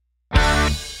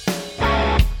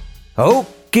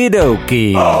Okie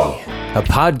dokie, a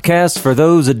podcast for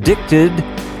those addicted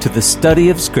to the study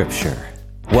of Scripture.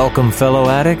 Welcome, fellow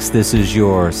addicts. This is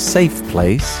your safe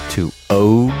place to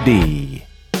OD.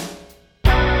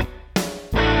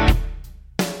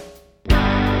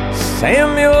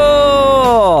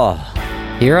 Samuel!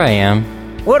 Here I am.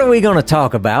 What are we going to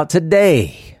talk about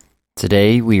today?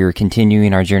 Today we are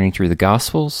continuing our journey through the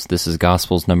Gospels. This is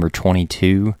Gospels number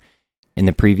 22. In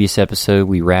the previous episode,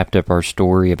 we wrapped up our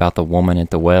story about the woman at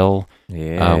the well,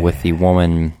 with the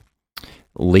woman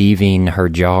leaving her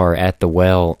jar at the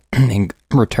well and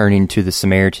returning to the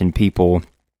Samaritan people,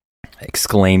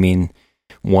 exclaiming,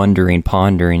 wondering,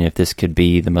 pondering if this could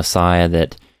be the Messiah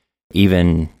that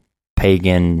even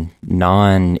pagan,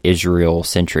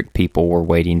 non-Israel-centric people were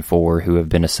waiting for, who have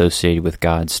been associated with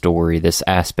God's story. This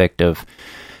aspect of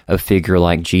a figure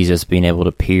like Jesus being able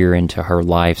to peer into her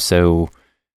life so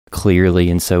clearly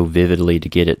and so vividly to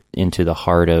get it into the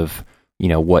heart of,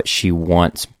 what she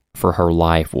wants for her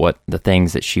life, what the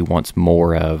things that she wants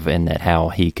more of, and that how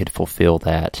he could fulfill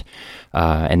that.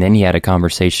 And then he had a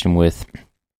conversation with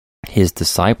his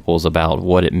disciples about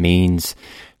what it means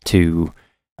to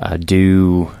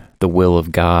do the will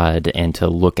of God and to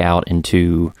look out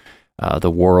into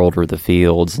the world or the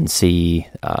fields and see,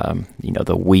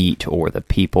 the wheat or the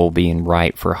people being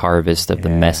ripe for harvest of the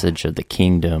message of the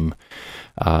kingdom.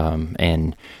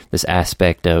 And this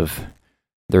aspect of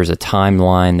there's a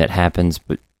timeline that happens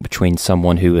between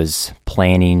someone who is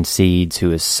planting seeds,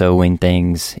 who is sowing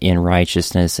things in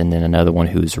righteousness, and then another one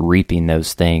who's reaping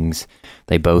those things.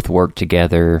 They both work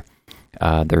together.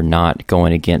 They're not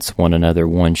going against one another.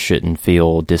 One shouldn't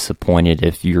feel disappointed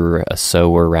if you're a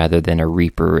sower rather than a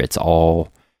reaper. It's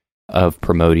all of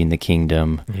promoting the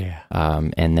kingdom.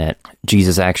 And that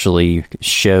Jesus actually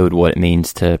showed what it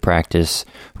means to practice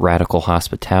radical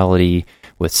hospitality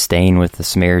with staying with the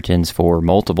Samaritans for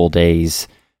multiple days.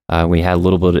 We had a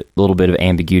little bit of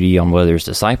ambiguity on whether his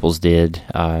disciples did.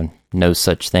 No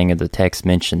such thing as the text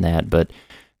mentioned that, but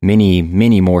many,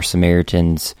 many more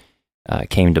Samaritans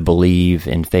came to believe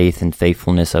in faith and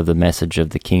faithfulness of the message of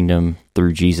the kingdom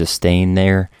through Jesus staying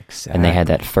there. Exactly. And they had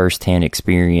that firsthand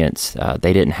experience.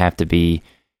 They didn't have to be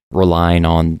relying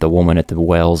on the woman at the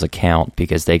well's account,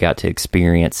 because they got to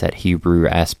experience that Hebrew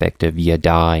aspect of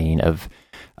yadaying, of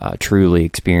truly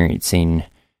experiencing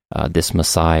this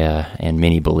Messiah, and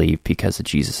many believe because of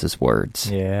Jesus' words.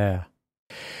 Yeah,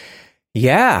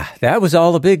 that was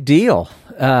all a big deal.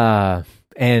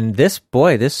 And this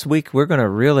week we're going to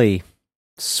really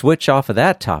switch off of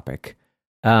that topic.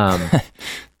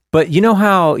 But you know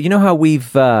how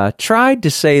we've tried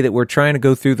to say that we're trying to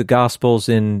go through the Gospels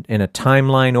in a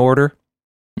timeline order?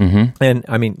 Mm-hmm. And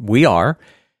I mean, we are.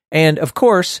 And of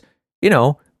course,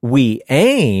 we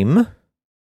aim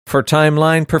for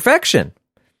timeline perfection.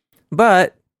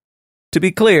 But to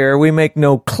be clear, we make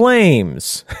no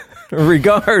claims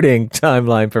regarding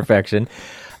timeline perfection.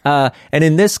 And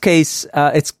in this case,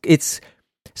 it's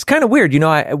kind of weird.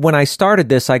 When I started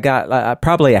this, I got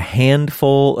probably a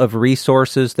handful of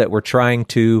resources that were trying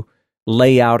to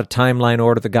lay out a timeline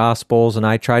order of the Gospels, and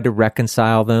I tried to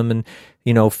reconcile them and,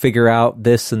 figure out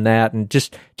this and that, and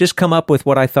just come up with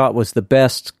what I thought was the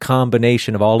best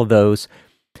combination of all of those.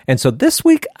 And so this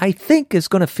week, I think, is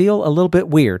going to feel a little bit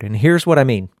weird, and here's what I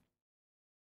mean.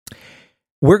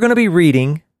 We're going to be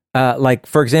reading,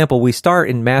 for example, we start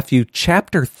in Matthew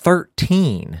chapter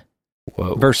 13,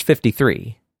 verse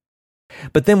 53.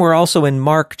 But then we're also in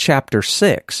Mark chapter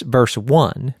 6, verse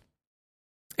 1.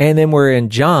 And then we're in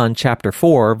John chapter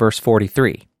 4, verse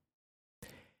 43.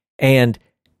 And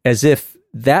as if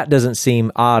that doesn't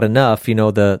seem odd enough,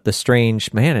 the strange,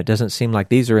 it doesn't seem like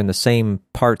these are in the same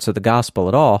parts of the gospel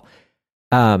at all.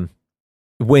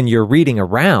 When you're reading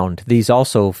around, these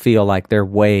also feel like they're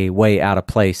way, way out of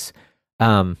place.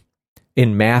 In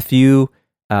Matthew,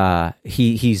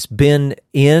 he's been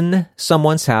in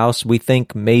someone's house. We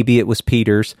think maybe it was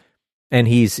Peter's, and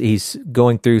he's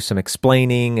going through some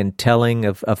explaining and telling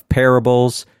of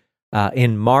parables.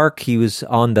 In Mark, he was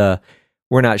on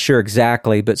we're not sure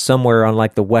exactly, but somewhere on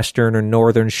the western or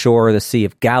northern shore of the Sea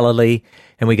of Galilee.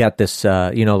 And we got this,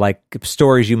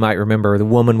 stories you might remember, the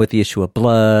woman with the issue of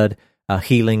blood,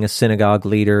 healing a synagogue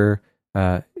leader,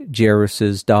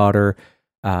 Jairus' daughter.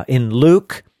 In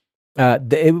Luke,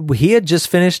 he had just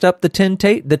finished up the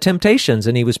Temptations,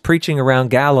 and he was preaching around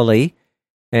Galilee,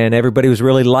 and everybody was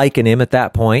really liking him at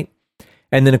that point.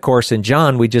 And then, of course, in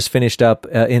John, we just finished up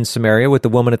in Samaria with the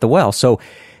woman at the well. So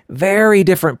very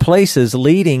different places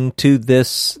leading to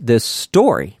this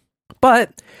story.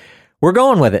 But we're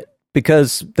going with it,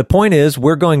 because the point is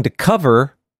we're going to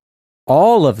cover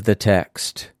all of the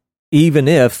text even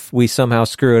if we somehow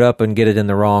screw it up and get it in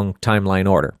the wrong timeline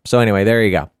order. So anyway, there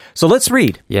you go. So let's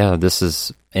read. Yeah, this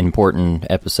is an important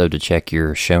episode to check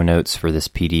your show notes for this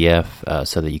PDF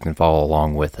so that you can follow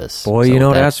along with us. Boy,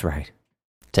 so that's right.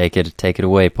 Take it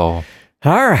away, Paul.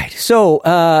 All right. So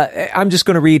I'm just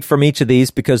going to read from each of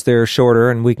these because they're shorter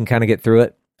and we can kind of get through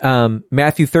it.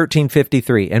 Matthew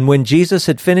 13:53. And when Jesus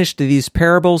had finished these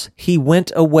parables, he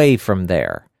went away from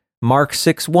there. Mark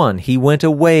 6:1. He went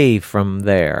away from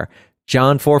there.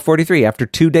 John 4:43. After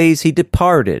 2 days, he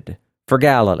departed for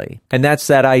Galilee. And that's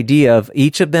that idea of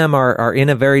each of them are in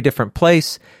a very different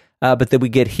place, but that we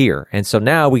get here. And so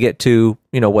now we get to,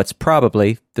 what's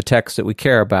probably the text that we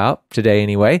care about today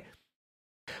anyway.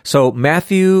 So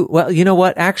Matthew, well, you know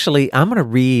what? Actually, I'm going to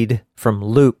read from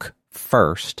Luke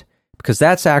first, because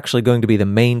that's actually going to be the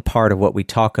main part of what we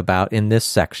talk about in this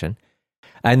section.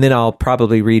 And then I'll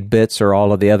probably read bits or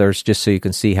all of the others just so you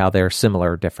can see how they're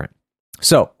similar or different.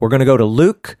 So we're going to go to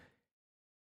Luke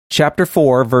chapter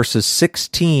 4, verses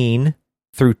 16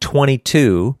 through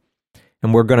 22,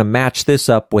 and we're going to match this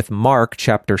up with Mark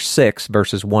chapter 6,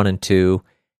 verses 1 and 2,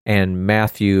 and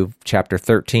Matthew chapter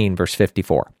 13, verse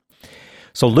 54.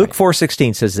 So Luke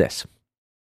 4:16 says this,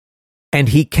 and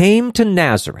he came to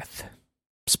Nazareth,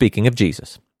 speaking of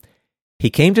Jesus. He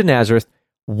came to Nazareth,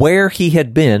 where he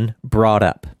had been brought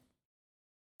up.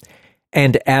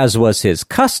 And as was his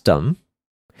custom,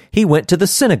 he went to the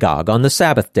synagogue on the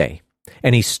Sabbath day,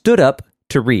 and he stood up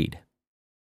to read.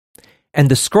 And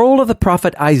the scroll of the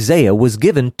prophet Isaiah was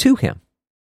given to him.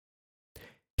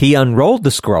 He unrolled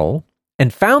the scroll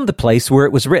and found the place where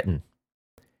it was written,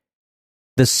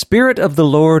 the Spirit of the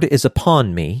Lord is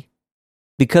upon me,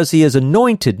 because he has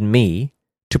anointed me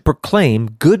to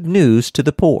proclaim good news to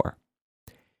the poor.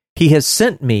 He has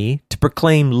sent me to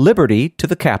proclaim liberty to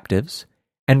the captives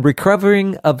and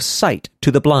recovering of sight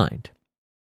to the blind,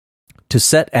 to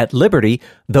set at liberty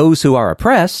those who are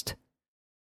oppressed,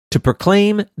 to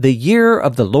proclaim the year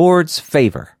of the Lord's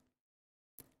favor.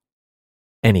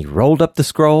 And he rolled up the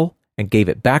scroll and gave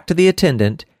it back to the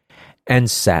attendant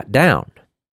and sat down.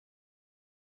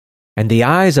 And the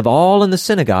eyes of all in the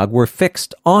synagogue were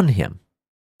fixed on him.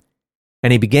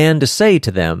 And he began to say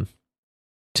to them,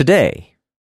 today,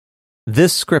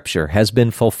 this scripture has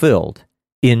been fulfilled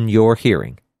in your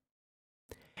hearing.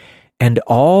 And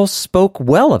all spoke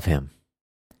well of him,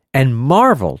 and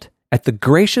marveled at the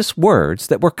gracious words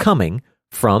that were coming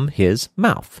from his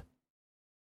mouth.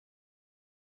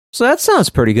 So that sounds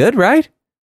pretty good, right?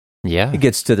 Yeah. He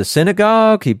gets to the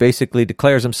synagogue, he basically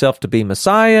declares himself to be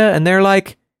Messiah, and they're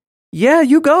like, yeah,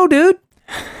 you go, dude.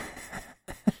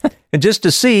 And just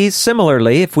to see,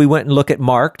 similarly, if we went and look at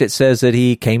Mark, it says that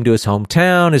he came to his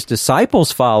hometown, his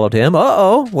disciples followed him.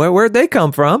 Where'd they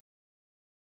come from?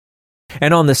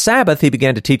 And on the Sabbath, he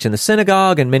began to teach in the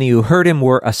synagogue, and many who heard him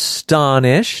were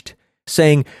astonished,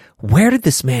 saying, where did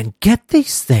this man get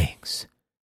these things?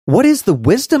 What is the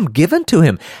wisdom given to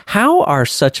him? How are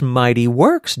such mighty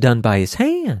works done by his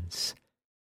hands?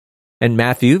 And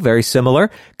Matthew, very similar,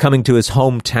 coming to his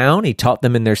hometown, he taught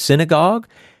them in their synagogue,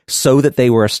 so that they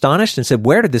were astonished and said,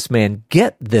 where did this man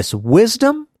get this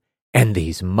wisdom and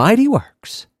these mighty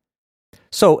works?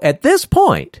 So at this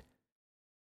point,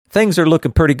 things are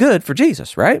looking pretty good for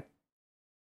Jesus, right?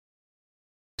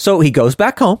 So he goes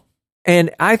back home, and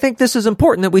I think this is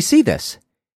important that we see this.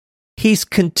 He's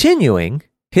continuing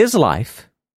his life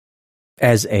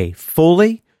as a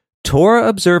fully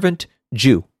Torah-observant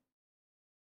Jew.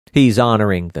 He's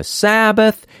honoring the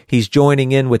Sabbath. He's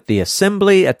joining in with the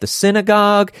assembly at the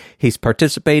synagogue. He's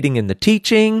participating in the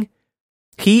teaching.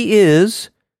 He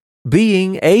is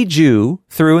being a Jew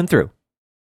through and through.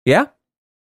 Yeah?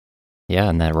 Yeah,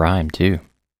 and that rhymed too.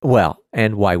 Well,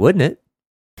 and why wouldn't it?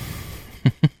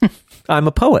 I'm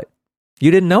a poet.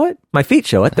 You didn't know it? My feet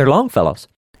show it. They're Longfellow's.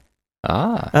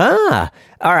 All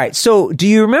right. So do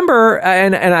you remember,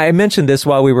 and I mentioned this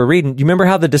while we were reading, do you remember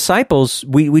how the disciples,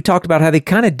 we talked about how they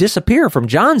kind of disappear from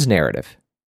John's narrative?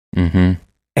 Mm-hmm.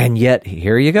 And yet,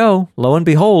 here you go. Lo and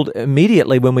behold,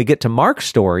 immediately when we get to Mark's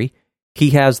story, he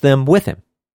has them with him.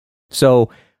 So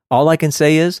all I can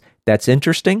say is, that's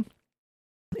interesting.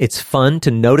 It's fun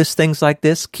to notice things like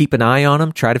this, keep an eye on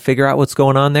them, try to figure out what's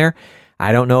going on there.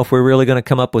 I don't know if we're really going to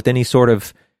come up with any sort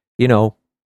of,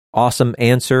 awesome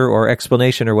answer or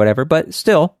explanation or whatever, but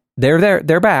still,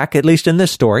 they're back, at least in this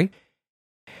story.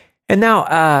 And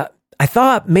now, I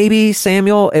thought maybe,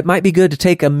 Samuel, it might be good to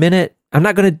take a minute. I'm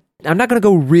not going to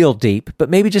go real deep, but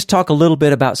maybe just talk a little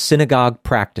bit about synagogue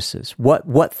practices,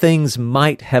 what things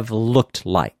might have looked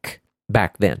like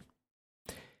back then.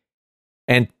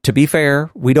 And to be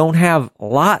fair, we don't have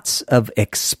lots of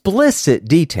explicit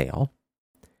detail,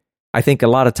 I think a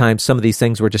lot of times some of these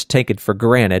things were just taken for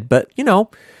granted, but,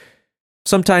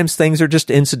 sometimes things are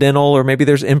just incidental, or maybe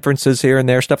there's inferences here and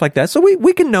there, stuff like that. So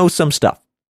we can know some stuff.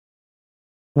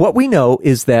 What we know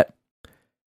is that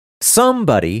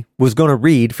somebody was going to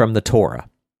read from the Torah.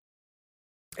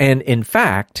 And in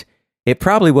fact, it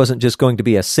probably wasn't just going to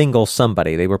be a single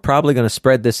somebody. They were probably going to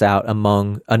spread this out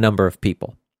among a number of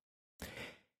people.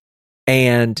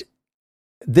 And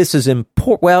this is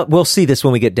important. Well, we'll see this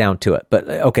when we get down to it. But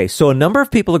okay, so a number of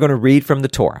people are going to read from the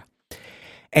Torah.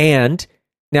 And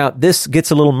now this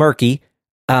gets a little murky.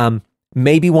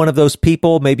 Maybe one of those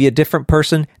people, maybe a different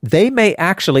person, they may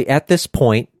actually at this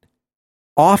point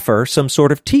offer some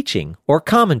sort of teaching or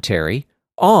commentary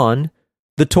on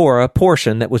the Torah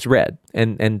portion that was read.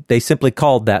 And they simply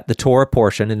called that the Torah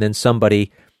portion, and then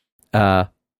somebody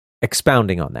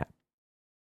expounding on that.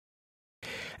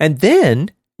 And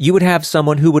then you would have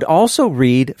someone who would also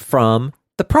read from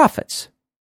the prophets.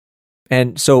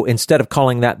 And so instead of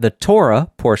calling that the Torah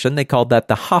portion, they called that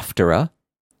the Haftarah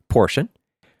portion.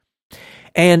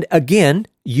 And again,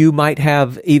 you might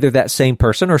have either that same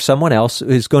person or someone else who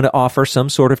is going to offer some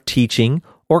sort of teaching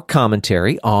or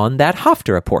commentary on that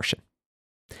Haftarah portion.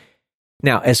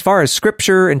 Now, as far as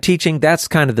scripture and teaching, that's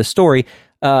kind of the story.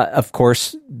 Of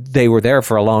course, they were there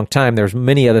for a long time. There's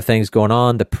many other things going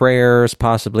on, the prayers,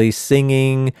 possibly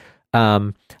singing.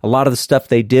 A lot of the stuff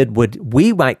they did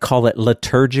we might call it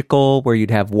liturgical, where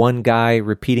you'd have one guy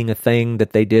repeating a thing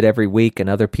that they did every week and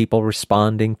other people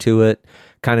responding to it,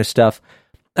 kind of stuff.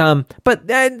 But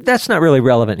that's not really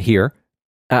relevant here.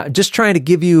 Just trying to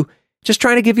give you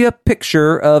a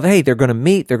picture of, hey, they're going to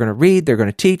meet, they're going to read, they're going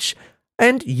to teach.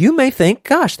 And you may think,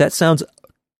 gosh, that sounds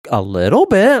a little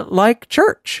bit like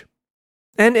church.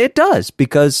 And it does,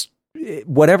 because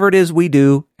whatever it is we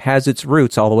do has its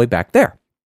roots all the way back there.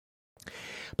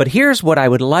 But here's what I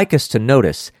would like us to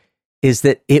notice, is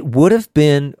that it would have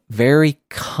been very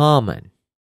common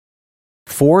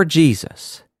for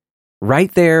Jesus,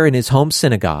 right there in his home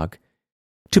synagogue,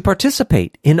 to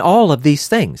participate in all of these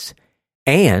things.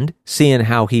 And seeing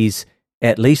how he's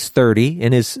at least 30,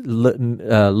 in his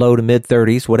low to mid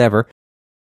 30s, whatever,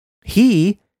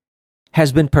 he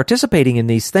has been participating in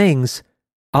these things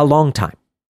a long time.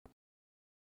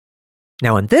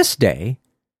 Now, in this day,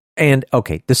 and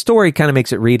okay, the story kind of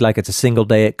makes it read like it's a single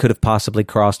day. It could have possibly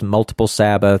crossed multiple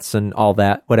Sabbaths and all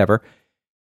that, whatever.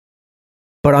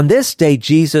 But on this day,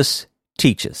 Jesus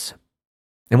teaches.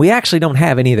 And we actually don't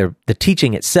have any of the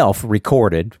teaching itself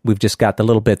recorded. We've just got the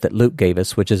little bit that Luke gave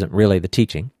us, which isn't really the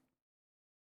teaching.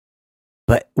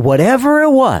 But whatever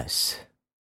it was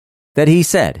that he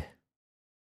said,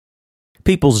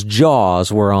 people's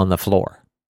jaws were on the floor.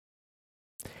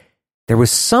 There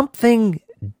was something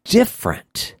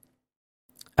different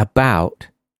about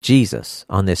Jesus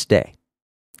on this day.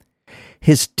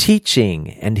 His teaching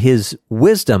and his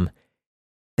wisdom,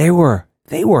 they were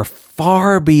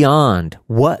far beyond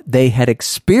what they had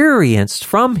experienced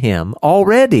from him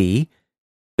already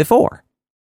before.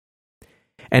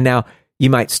 And now you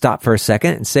might stop for a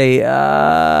second and say,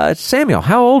 Samuel,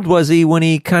 how old was he when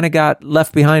he kind of got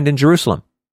left behind in Jerusalem?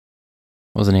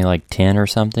 Wasn't he like 10 or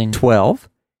something? 12.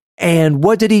 And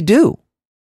what did he do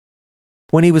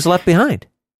when he was left behind?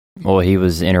 Well, he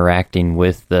was interacting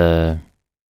with the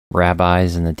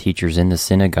rabbis and the teachers in the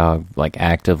synagogue, like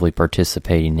actively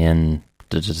participating in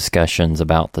the discussions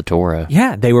about the Torah.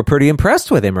 Yeah, they were pretty impressed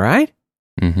with him, right?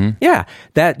 Mm-hmm. Yeah,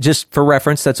 that, just for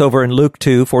reference, that's over in Luke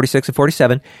 2, 46 and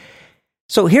 47.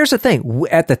 So here's the thing.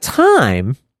 At the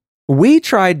time, we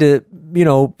tried to,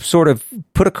 sort of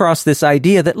put across this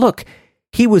idea that, look,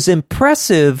 he was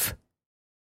impressive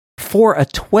for a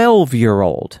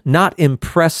 12-year-old, not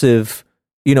impressive,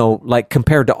 like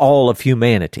compared to all of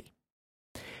humanity.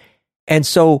 And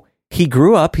so he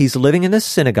grew up, he's living in this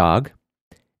synagogue,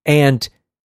 and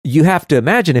you have to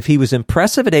imagine if he was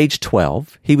impressive at age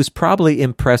 12, he was probably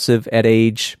impressive at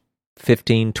age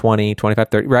 15, 20, 25,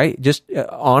 30, right? Just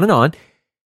on and on.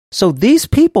 So these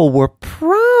people were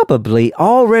probably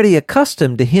already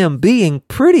accustomed to him being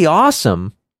pretty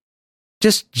awesome,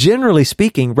 just generally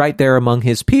speaking, right there among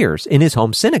his peers in his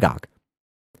home synagogue.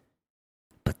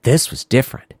 But this was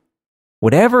different.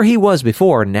 Whatever he was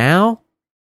before, now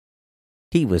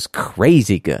he was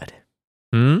crazy good.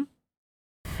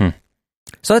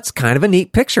 So it's kind of a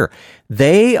neat picture.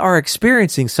 They are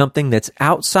experiencing something that's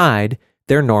outside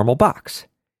their normal box.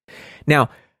 Now,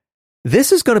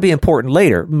 this is going to be important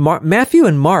later. Matthew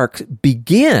and Mark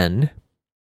begin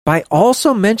by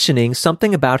also mentioning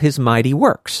something about his mighty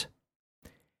works.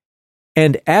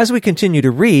 And as we continue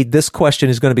to read, this question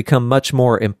is going to become much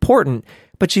more important,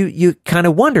 but you kind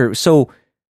of wonder, so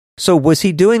So was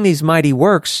he doing these mighty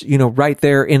works, right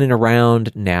there in and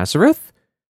around Nazareth?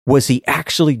 Was he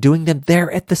actually doing them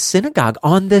there at the synagogue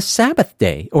on this Sabbath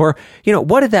day? Or,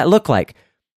 what did that look like?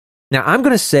 Now, I'm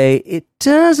going to say it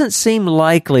doesn't seem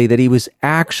likely that he was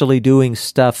actually doing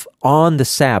stuff on the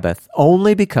Sabbath,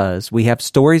 only because we have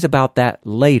stories about that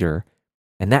later,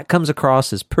 and that comes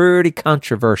across as pretty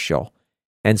controversial.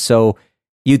 And so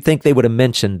you'd think they would have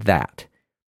mentioned that.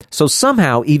 So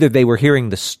somehow, either they were hearing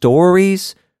the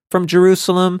stories from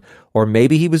Jerusalem, or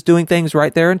maybe he was doing things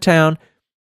right there in town,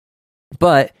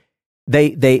 but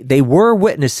they were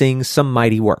witnessing some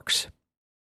mighty works.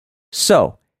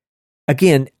 So,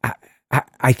 again,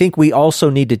 I think we also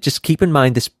need to just keep in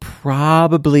mind this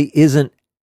probably isn't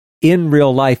in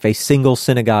real life a single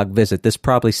synagogue visit. This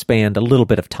probably spanned a little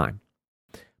bit of time.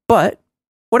 But,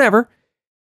 whatever.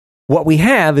 What we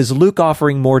have is Luke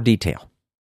offering more detail.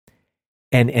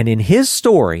 And in his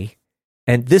story,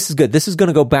 and this is good, this is going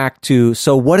to go back to,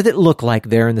 so what did it look like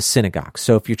there in the synagogue?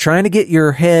 So if you're trying to get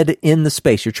your head in the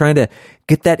space, you're trying to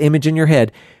get that image in your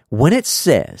head, when it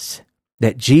says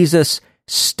that Jesus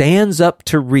stands up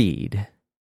to read,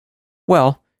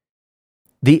 well,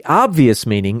 the obvious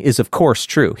meaning is of course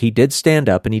true. He did stand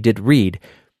up and he did read.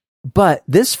 But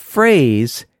this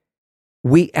phrase,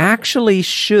 we actually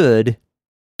should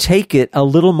take it a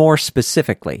little more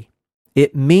specifically.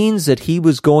 It means that he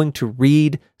was going to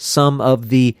read some of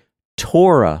the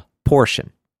Torah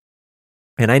portion.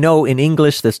 And I know in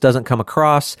English this doesn't come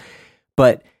across,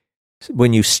 but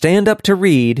when you stand up to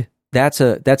read, that's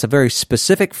a very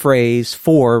specific phrase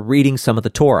for reading some of the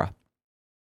Torah.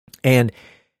 And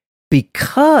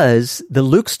because the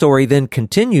Luke story then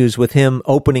continues with him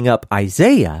opening up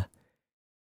Isaiah,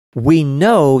 we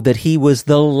know that he was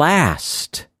the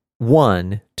last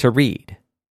one to read.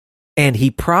 And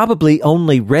he probably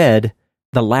only read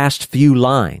the last few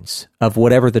lines of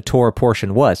whatever the Torah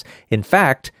portion was. In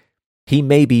fact, he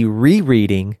may be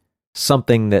rereading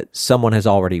something that someone has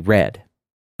already read.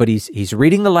 But he's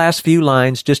reading the last few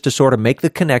lines just to sort of make the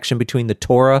connection between the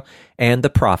Torah and the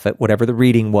prophet, whatever the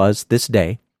reading was this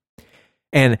day.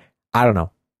 And I don't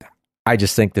know. I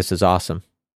just think this is awesome.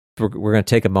 We're going to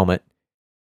take a moment.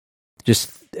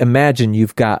 Just imagine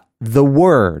you've got the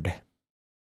Word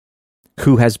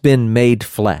who has been made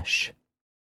flesh.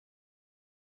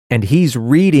 And he's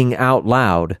reading out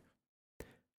loud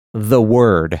the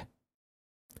Word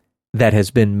that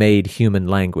has been made human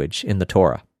language in the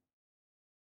Torah.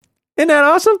 Isn't that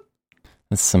awesome?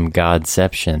 That's some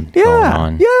Godception going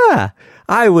on. Yeah.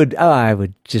 I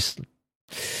would just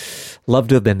love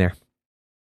to have been there.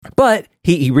 But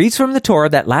he reads from the Torah,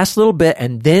 that last little bit,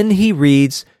 and then he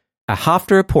reads a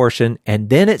Haftarah portion, and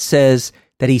then it says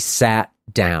that he sat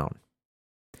down.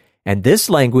 And this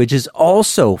language is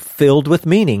also filled with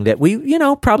meaning that we,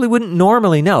 probably wouldn't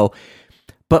normally know.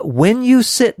 But when you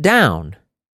sit down,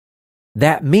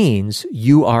 that means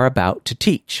you are about to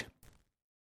teach.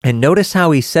 And notice how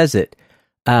he says it.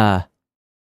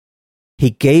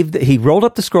 He rolled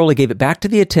up the scroll, he gave it back to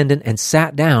the attendant and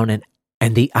sat down,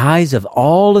 and the eyes of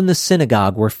all in the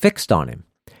synagogue were fixed on him.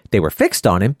 They were fixed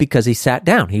on him because he sat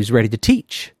down. He was ready to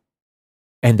teach.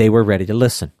 And they were ready to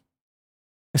listen.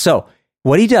 So,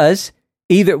 what he does,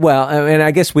 and I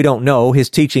guess we don't know,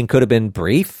 his teaching could have been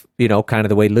brief, kind of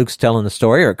the way Luke's telling the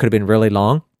story, or it could have been really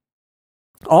long.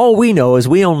 All we know is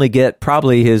we only get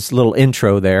probably his little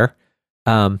intro there.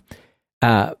 And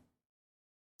by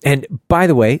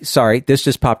the way, sorry, this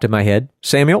just popped in my head.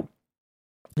 Samuel,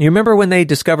 you remember when they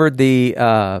discovered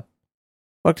the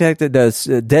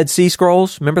Dead Sea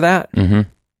Scrolls? Remember that? Mm-hmm.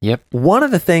 Yep. One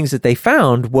of the things that they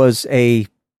found was a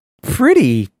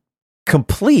pretty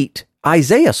complete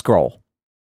Isaiah scroll.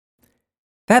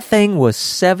 That thing was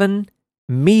 7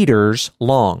 meters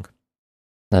long.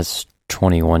 That's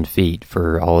 21 feet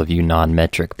for all of you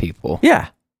non-metric people. Yeah,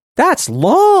 that's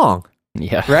long.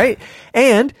 Yeah. Right?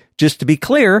 And just to be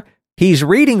clear, he's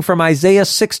reading from Isaiah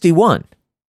 61,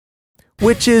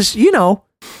 which is,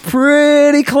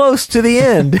 pretty close to the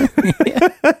end.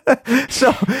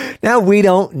 So now we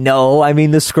don't know. I mean,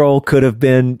 the scroll could have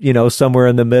been, somewhere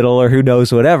in the middle or who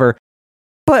knows, whatever.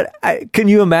 But can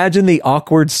you imagine the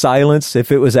awkward silence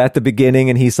if it was at the beginning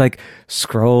and he's like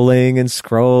scrolling and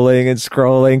scrolling and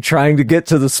scrolling, trying to get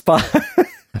to the spot?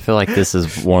 I feel like this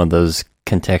is one of those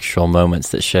contextual moments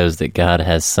that shows that God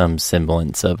has some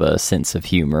semblance of a sense of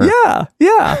humor. Yeah.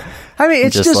 I mean,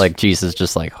 it's just like Jesus,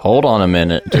 just like, hold on a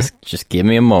minute, just give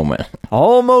me a moment.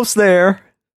 Almost there.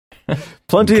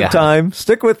 Plenty of time.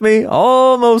 Stick with me.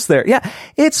 Almost there. Yeah,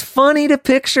 it's funny to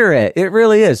picture it. It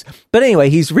really is. But anyway,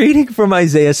 he's reading from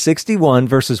Isaiah 61,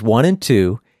 verses 1 and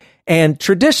 2. And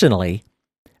traditionally,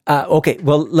 Okay,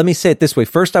 well, let me say it this way.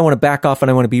 First, I want to back off and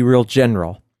I want to be real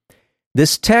general.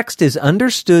 This text is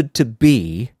understood to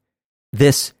be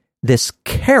this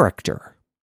character,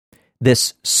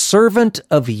 this servant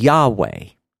of Yahweh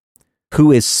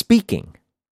who is speaking.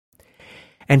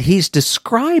 And he's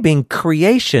describing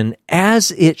creation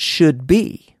as it should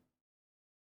be.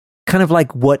 Kind of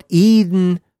like what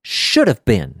Eden should have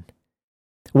been.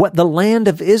 What the land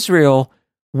of Israel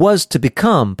was to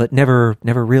become, but never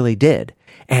really did.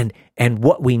 And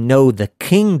what we know the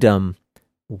kingdom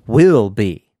will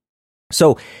be.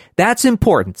 So that's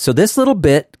important. So this little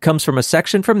bit comes from a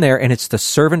section from there, and it's the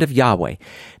servant of Yahweh.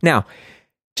 Now,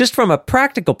 just from a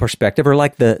practical perspective, or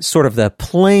like the sort of the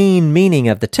plain meaning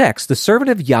of the text, the servant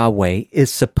of Yahweh is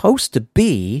supposed to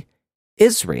be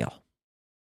Israel,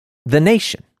 the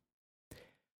nation.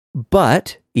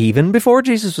 But even before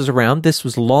Jesus was around, this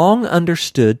was long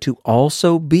understood to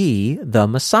also be the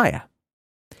Messiah.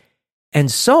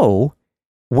 And so,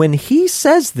 when he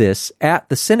says this at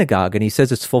the synagogue, and he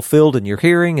says it's fulfilled in your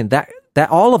hearing, and that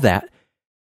all of that,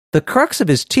 the crux of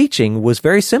his teaching was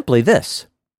very simply this: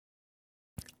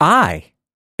 I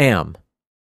am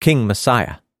King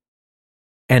Messiah,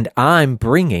 and I'm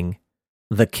bringing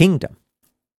the kingdom.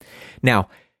 Now,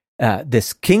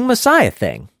 this King Messiah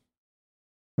thing,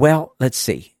 well, let's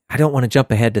see. I don't want to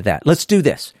jump ahead to that. Let's do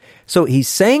this. So he's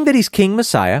saying that he's King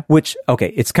Messiah, which,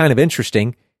 okay, it's kind of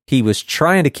interesting. He was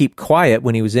trying to keep quiet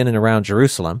when he was in and around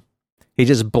Jerusalem. He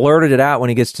just blurted it out when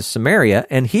he gets to Samaria.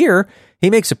 And here, he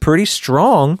makes a pretty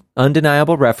strong,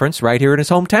 undeniable reference right here in his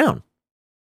hometown.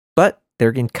 But they're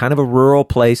in kind of a rural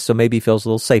place, so maybe he feels a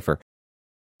little safer.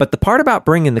 But the part about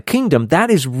bringing the kingdom, that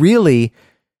is really,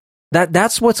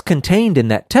 that's what's contained in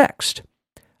that text.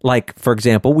 Like, for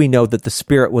example, we know that the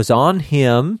Spirit was on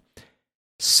him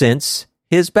since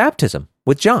his baptism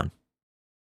with John.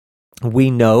 We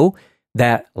know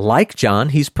that, like John,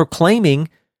 he's proclaiming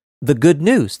the good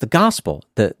news, the gospel,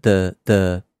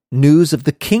 the news of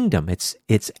the kingdom.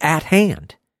 It's at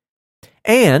hand.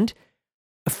 And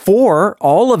for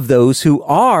all of those who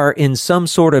are in some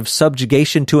sort of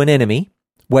subjugation to an enemy,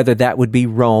 whether that would be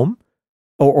Rome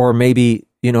or maybe,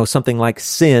 something like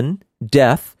sin,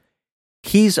 death,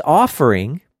 he's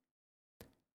offering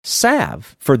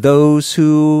salve for those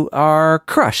who are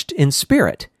crushed in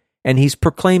spirit, and he's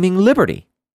proclaiming liberty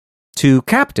to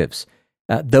captives,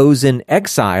 those in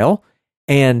exile.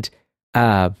 And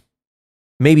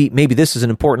maybe this is an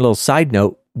important little side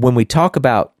note. When we talk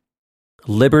about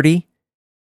liberty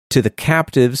to the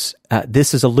captives,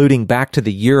 this is alluding back to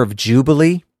the year of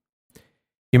Jubilee.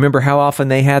 You remember how often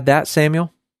they had that,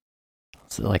 Samuel?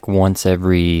 Is it like once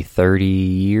every 30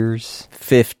 years?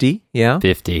 50, yeah.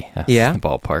 50, that's yeah. The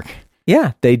ballpark.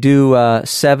 Yeah, they do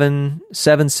seven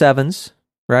sevens,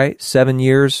 right? 7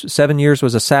 years. 7 years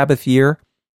was a Sabbath year,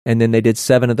 and then they did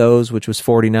 7 of those, which was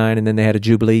 49, and then they had a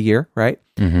Jubilee year, right?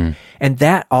 Mm-hmm. And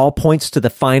that all points to the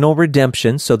final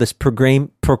redemption. So this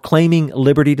proclaiming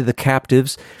liberty to the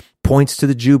captives points to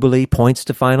the Jubilee, points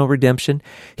to final redemption.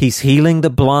 He's healing the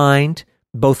blind,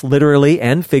 both literally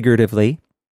and figuratively.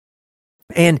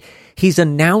 And he's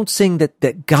announcing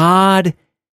that God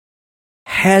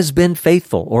has been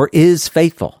faithful or is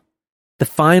faithful. The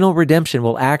final redemption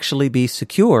will actually be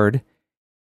secured.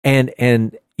 And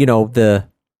the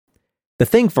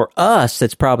thing for us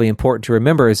that's probably important to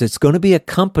remember is it's going to be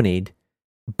accompanied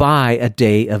by a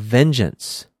day of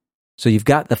vengeance. So you've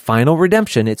got the final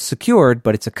redemption, it's secured,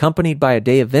 but it's accompanied by a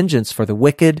day of vengeance for the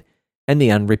wicked and the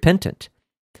unrepentant.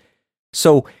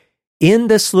 So in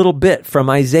this little bit from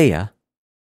Isaiah,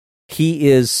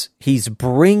 he's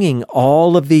bringing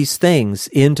all of these things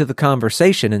into the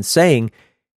conversation and saying,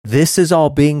 this is all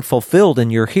being fulfilled in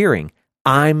your hearing.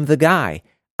 I'm the guy.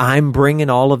 I'm bringing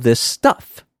all of this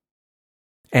stuff.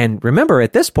 And remember,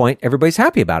 at this point, everybody's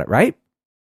happy about it, right?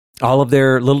 All of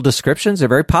their little descriptions are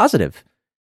very positive.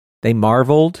 They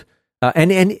marveled.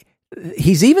 And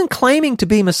he's even claiming to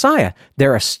be Messiah.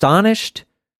 They're astonished,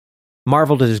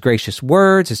 marveled at his gracious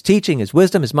words, his teaching, his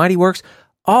wisdom, his mighty works.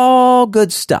 All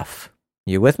good stuff.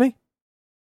 You with me?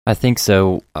 I think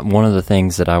so. One of the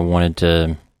things that I wanted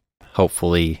to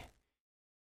hopefully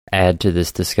add to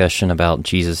this discussion about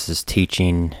Jesus'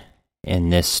 teaching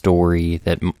in this story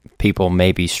that people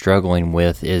may be struggling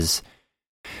with is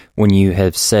when you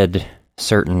have said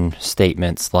certain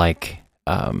statements like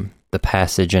the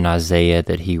passage in Isaiah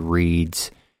that he reads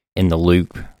in the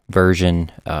Luke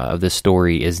version of the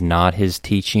story is not his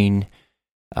teaching.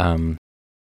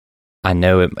 I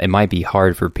know it might be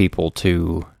hard for people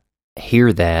to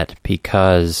hear that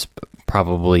because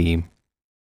probably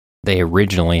they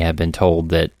originally have been told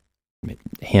that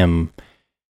him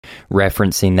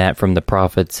referencing that from the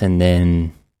prophets and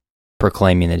then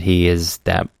proclaiming that he is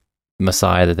that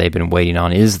Messiah that they've been waiting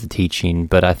on, is the teaching.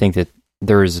 But I think that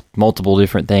there's multiple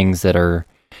different things that are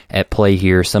at play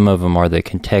here. Some of them are the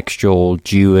contextual,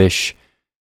 Jewish,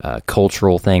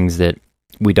 cultural things that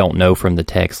we don't know from the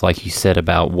text, like you said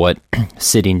about what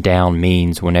sitting down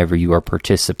means whenever you are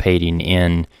participating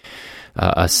in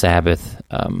a Sabbath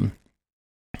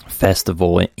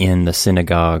festival in the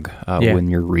synagogue when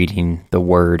you're reading the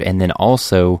word. And then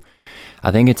also,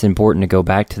 I think it's important to go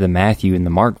back to the Matthew and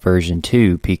the Mark version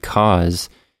too, because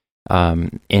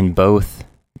in both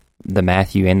the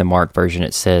Matthew and the Mark version,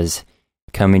 it says,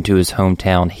 coming to his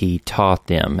hometown, he taught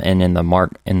them. And in the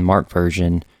Mark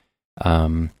version,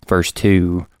 verse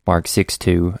 2, Mark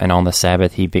 6:2, and on the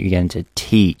Sabbath he began to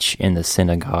teach in the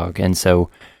synagogue. And so,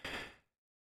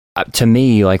 to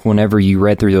me, like whenever you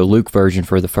read through the Luke version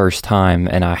for the first time,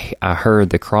 and I heard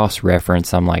the cross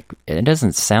reference, I'm like, it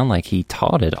doesn't sound like he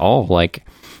taught at all. Like,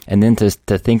 and then to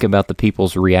think about the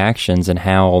people's reactions and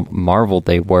how marveled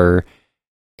they were.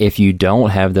 If you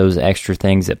don't have those extra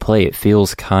things at play, it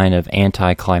feels kind of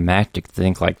anticlimactic to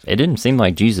think like it didn't seem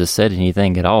like Jesus said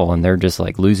anything at all, and they're just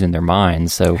like losing their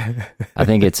minds. So I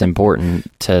think it's important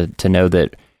to know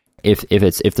that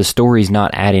if the story's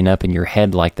not adding up in your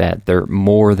head like that, they're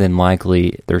more than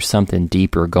likely there's something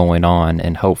deeper going on,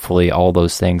 and hopefully all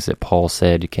those things that Paul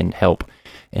said can help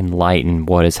enlighten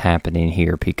what is happening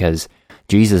here, because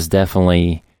Jesus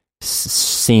definitely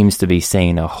seems to be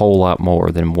saying a whole lot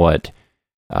more than what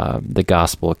the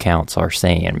gospel accounts are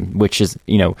saying, which is,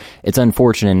 it's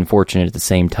unfortunate and fortunate at the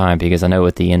same time, because I know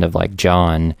at the end of like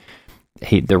John,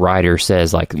 the writer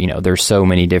says like, there's so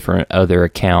many different other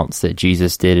accounts that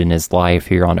Jesus did in his life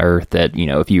here on earth that,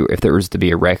 if there was to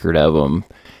be a record of them,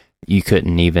 you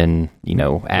couldn't even,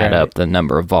 add up the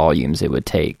number of volumes it would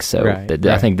take. So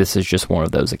I think this is just one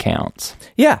of those accounts.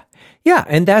 Yeah. Yeah.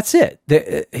 And that's it.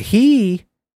 He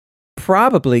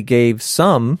probably gave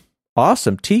some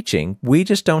awesome teaching. We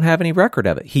just don't have any record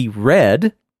of it. He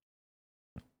read,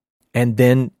 and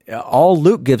then all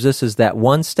Luke gives us is that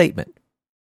one statement.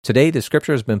 Today the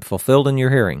scripture has been fulfilled in your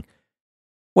hearing.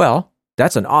 Well,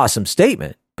 that's an awesome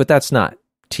statement, but that's not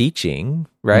teaching,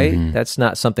 right? Mm-hmm. That's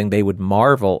not something they would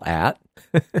marvel at.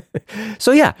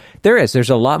 So yeah, there's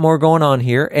a lot more going on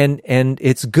here, and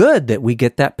it's good that we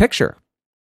get that picture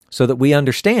so that we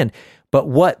understand. But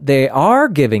what they are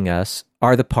giving us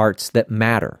are the parts that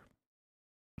matter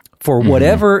for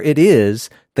whatever it is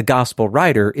the gospel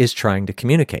writer is trying to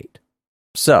communicate.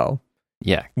 So,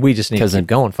 yeah, we just need to keep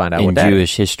going and find out what that is. In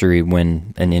Jewish history,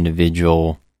 when an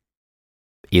individual,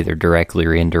 either directly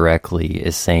or indirectly,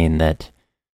 is saying that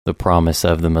the promise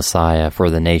of the Messiah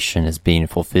for the nation is being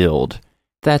fulfilled,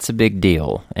 that's a big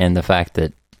deal. And the fact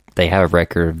that they have a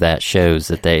record of that shows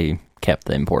that they kept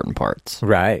the important parts.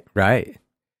 Right.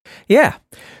 Yeah.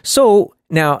 So,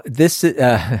 now, this...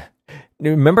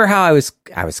 remember how I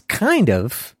was kind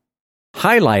of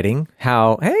highlighting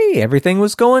how, hey, everything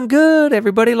was going good,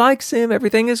 everybody likes him,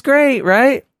 everything is great,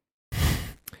 right?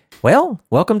 Well,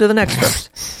 welcome to the next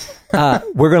verse.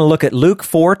 We're going to look at Luke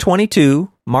 4:22,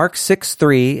 Mark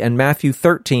 6:3, and Matthew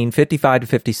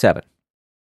 13:55-57.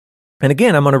 And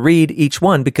again, I'm going to read each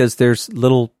one because there's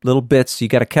little bits you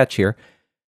got to catch here.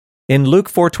 In Luke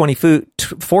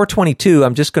 4:22,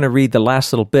 I'm just going to read the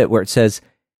last little bit where it says,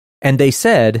 "And they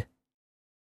said,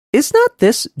 'Is not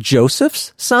this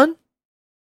Joseph's son?'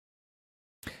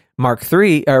 Mark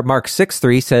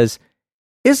 6:3 says,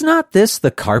 'Is not this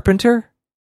the carpenter,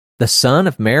 the son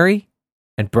of Mary,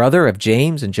 and brother of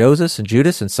James and Joseph and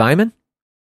Judas and Simon?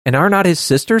 And are not his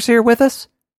sisters here with us?'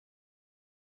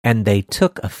 And they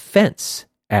took offense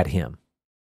at him."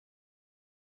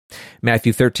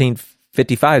 Matthew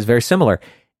 13:55 is very similar.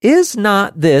 "Is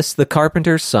not this the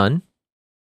carpenter's son?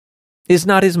 Is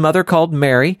not his mother called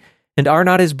Mary? And are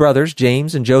not his brothers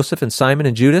James and Joseph and Simon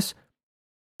and Judas?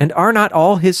 And are not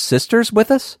all his sisters with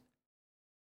us?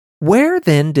 Where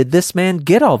then did this man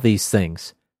get all these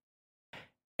things?"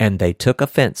 And they took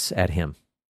offense at him.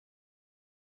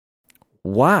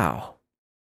 Wow.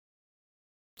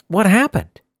 What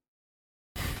happened?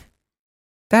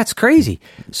 That's crazy.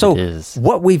 So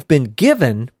what we've been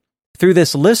given through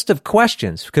this list of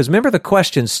questions, because remember the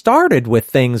questions started with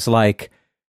things like,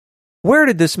 where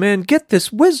did this man get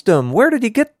this wisdom? Where did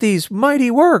he get these mighty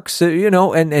works?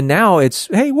 And now it's,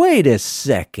 hey, wait a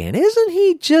second. Isn't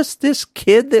he just this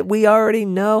kid that we already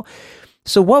know?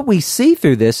 So what we see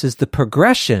through this is the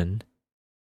progression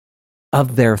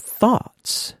of their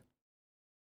thoughts.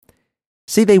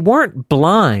 See, they weren't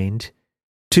blind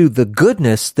to the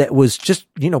goodness that was just,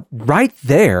 right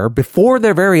there before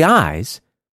their very eyes,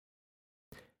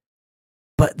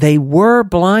 but they were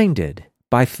blinded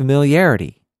by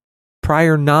familiarity.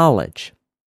 prior knowledge.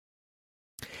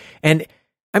 And,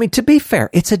 I mean, to be fair,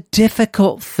 it's a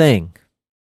difficult thing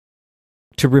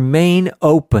to remain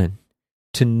open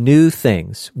to new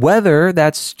things, whether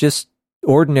that's just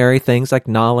ordinary things like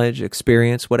knowledge,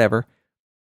 experience, whatever.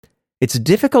 It's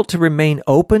difficult to remain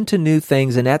open to new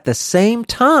things and at the same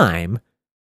time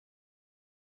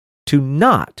to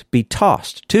not be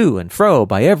tossed to and fro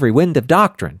by every wind of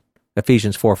doctrine,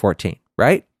 Ephesians 4:14,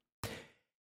 right?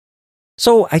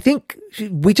 So I think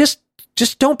we just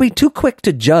don't be too quick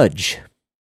to judge.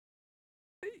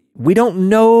 We don't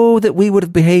know that we would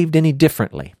have behaved any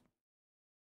differently.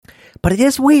 But it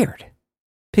is weird,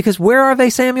 because where are they,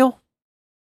 Samuel?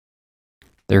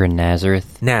 They're in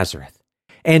Nazareth. Nazareth.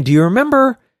 And do you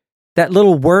remember that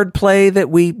little wordplay that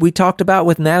we talked about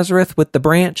with Nazareth, with the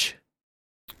branch?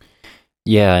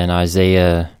 Yeah, in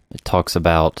Isaiah, it talks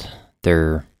about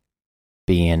there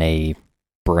being a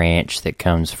branch that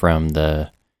comes from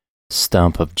the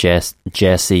stump of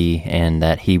Jesse, and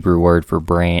that Hebrew word for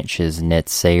branch is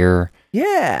netzer.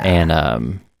 Yeah.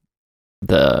 And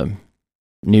the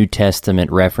New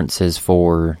Testament references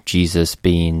for Jesus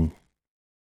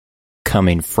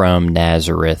coming from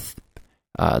Nazareth,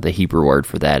 the Hebrew word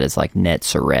for that is like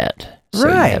Netzeret. So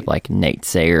right. You have like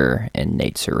Netzer and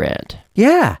Netzeret.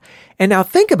 Yeah. And now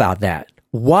think about that.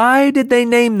 Why did they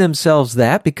name themselves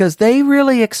that? Because they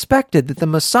really expected that the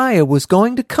Messiah was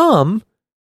going to come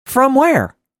from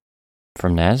where?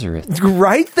 From Nazareth.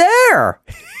 Right there.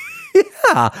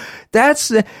 Yeah.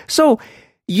 So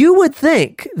you would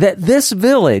think that this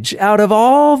village, out of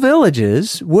all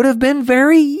villages, would have been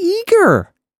very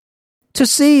eager to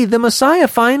see the Messiah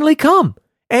finally come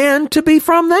and to be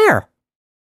from there.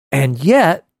 And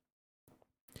yet,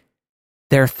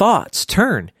 their thoughts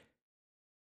turn.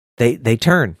 They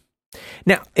turn.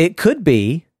 Now, it could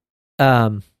be,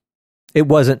 it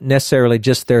wasn't necessarily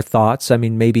just their thoughts. I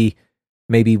mean, maybe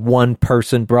one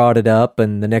person brought it up,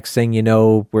 and the next thing you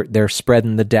know, they're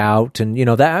spreading the doubt, and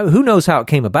that who knows how it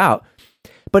came about.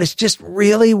 But it's just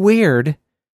really weird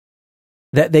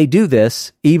that they do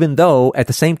this, even though at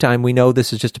the same time we know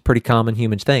this is just a pretty common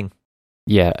human thing.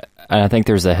 Yeah, I think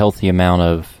there's a healthy amount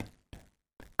of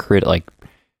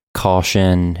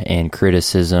caution and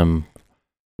criticism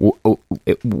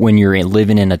when you're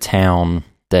living in a town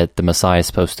that the Messiah is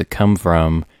supposed to come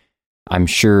from. I'm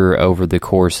sure over the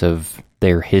course of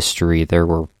their history, there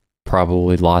were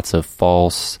probably lots of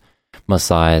false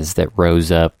messiahs that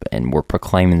rose up and were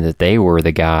proclaiming that they were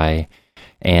the guy.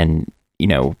 And,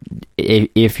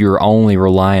 if you're only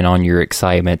relying on your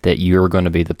excitement that you're going to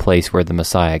be the place where the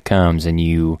Messiah comes, and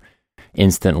you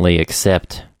instantly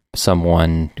accept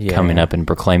someone coming up and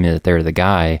proclaiming that they're the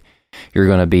guy, you're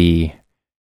going to be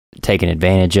taken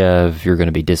advantage of. You're going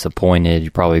to be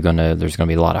disappointed. There's going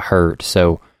to be a lot of hurt.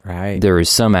 So there is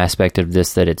some aspect of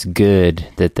this that it's good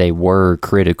that they were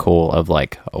critical of,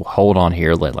 hold on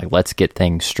here, let's get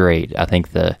things straight. I think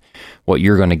what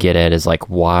you're going to get at is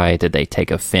why did they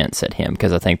take offense at him?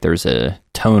 Because I think there's a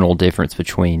tonal difference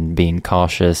between being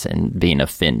cautious and being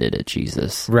offended at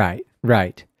Jesus. Right.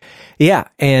 Yeah,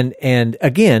 and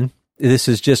again, this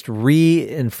is just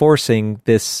reinforcing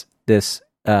this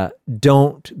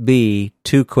don't be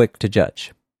too quick to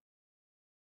judge.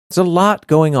 There's a lot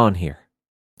going on here.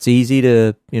 It's easy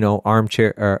to,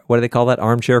 armchair, or what do they call that?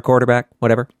 Armchair quarterback,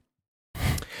 whatever.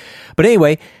 But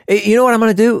anyway, you know what I'm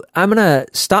going to do? I'm going to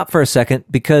stop for a second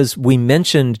because we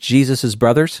mentioned Jesus'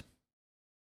 brothers.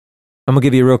 I'm going to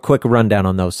give you a real quick rundown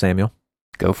on those, Samuel.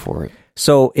 Go for it.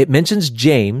 So it mentions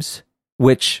James,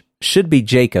 which should be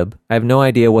Jacob. I have no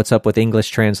idea what's up with English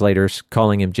translators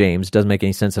calling him James. Doesn't make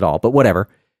any sense at all, but whatever.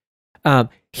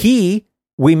 We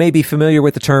may be familiar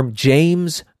with the term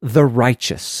James the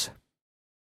Righteous.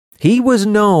 He was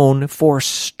known for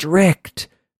strict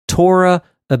Torah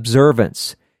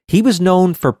observance. He was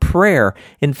known for prayer.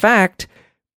 In fact,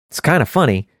 it's kind of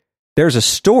funny. There's a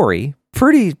story,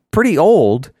 pretty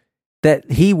old, that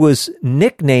he was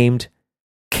nicknamed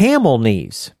Camel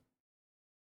Knees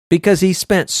because he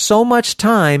spent so much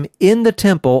time in the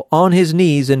temple on his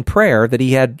knees in prayer that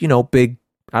he had, big,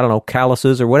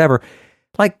 calluses or whatever.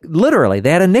 Literally,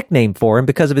 they had a nickname for him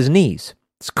because of his knees.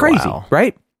 It's crazy,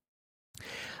 right?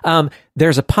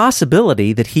 There's a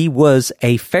possibility that he was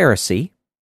a Pharisee,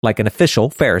 like an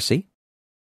official Pharisee.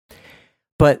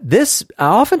 But this,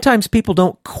 oftentimes people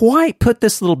don't quite put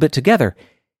this little bit together.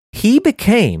 He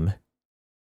became,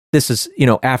 this is,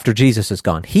 after Jesus is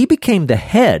gone, he became the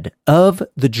head of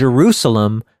the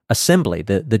Jerusalem assembly,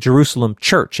 the Jerusalem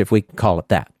church, if we can call it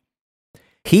that.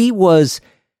 He was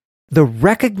the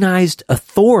recognized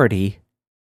authority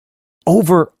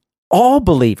over all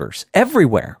believers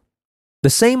everywhere. The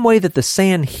same way that the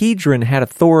Sanhedrin had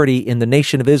authority in the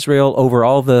nation of Israel over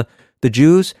all the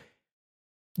Jews,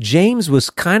 James was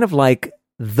kind of like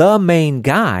the main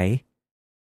guy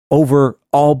over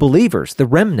all believers, the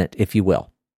remnant, if you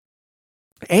will.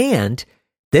 And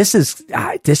this is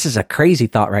a crazy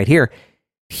thought right here.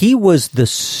 He was the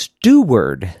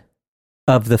steward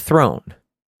of the throne.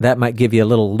 That might give you a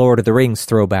little Lord of the Rings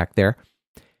throwback there.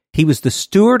 He was the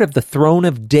steward of the throne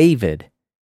of David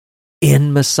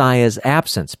in Messiah's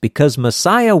absence. Because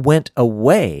Messiah went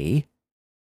away,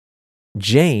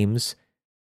 James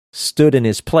stood in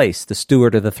his place, the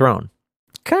steward of the throne.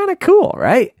 Kind of cool,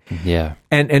 right? Yeah.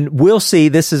 And we'll see,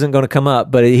 this isn't going to come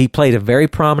up, but he played a very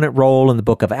prominent role in the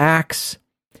book of Acts.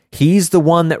 He's the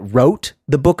one that wrote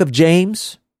the book of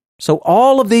James. So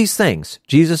all of these things,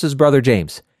 Jesus' brother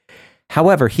James.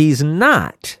 However, he's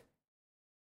not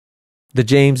the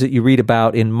James that you read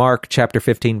about in Mark chapter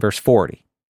 15, verse 40.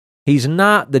 He's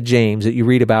not the James that you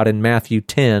read about in Matthew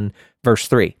 10, verse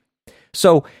 3.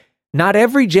 So not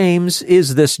every James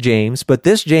is this James, but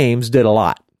this James did a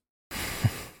lot.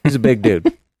 He's a big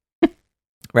dude.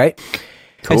 Right?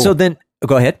 Cool. And so then,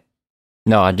 go ahead.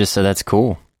 No, I just said that's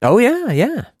cool. Oh,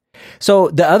 yeah. So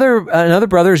another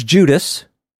brother is Jude,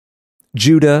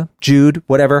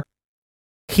 whatever.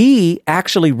 He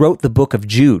actually wrote the book of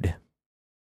Jude.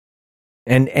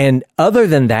 And other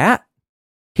than that,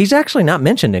 he's actually not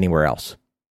mentioned anywhere else.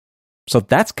 So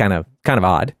that's kind of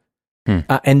odd.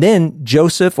 And then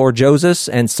Joseph or Joseph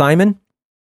and Simon,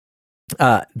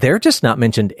 they're just not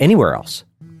mentioned anywhere else.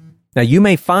 Now, you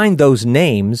may find those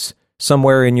names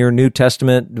somewhere in your New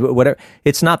Testament, whatever.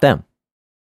 It's not them.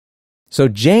 So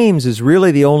James is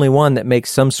really the only one that makes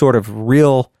some sort of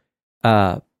real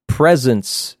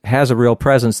presence, has a real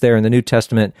presence there in the New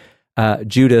Testament.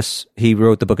 Judas, he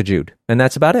wrote the book of Jude, and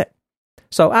that's about it.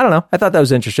 So I don't know. I thought that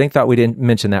was interesting. Thought we didn't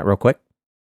mention that real quick.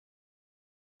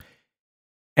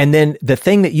 And then the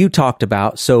thing that you talked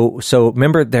about, so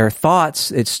remember their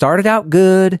thoughts, it started out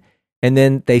good, and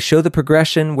then they show the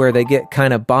progression where they get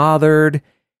kind of bothered,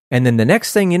 and then the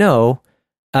next thing you know,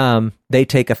 they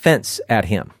take offense at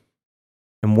him.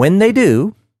 And when they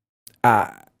do,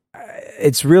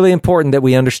 it's really important that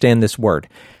we understand this word.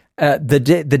 The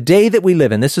day that we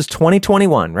live in, this is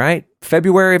 2021, right?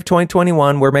 February of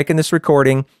 2021, we're making this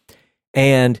recording,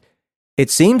 and it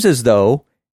seems as though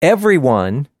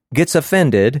everyone gets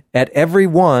offended at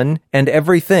everyone and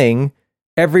everything,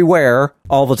 everywhere,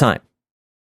 all the time.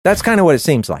 That's kind of what it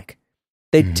seems like.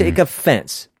 They take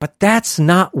offense, but that's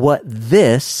not what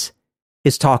this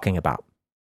is talking about.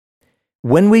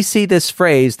 When we see this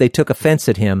phrase, they took offense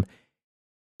at him,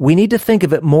 we need to think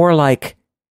of it more like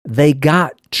they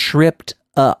got tripped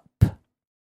up.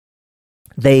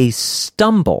 They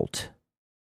stumbled.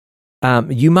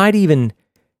 You might even,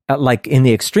 like in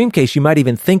the extreme case, you might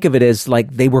even think of it as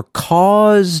like they were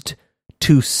caused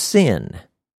to sin.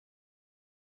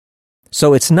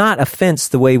 So it's not offense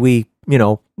the way we,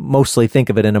 mostly think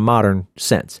of it in a modern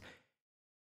sense.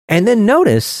 And then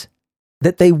notice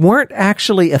that they weren't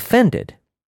actually offended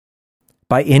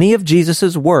by any of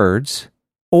Jesus's words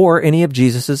or any of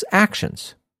Jesus's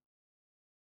actions.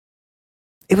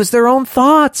 It was their own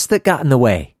thoughts that got in the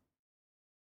way.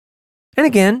 And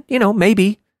again,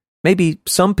 maybe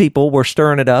some people were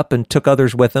stirring it up and took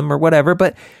others with them or whatever,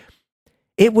 but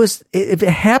it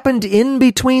happened in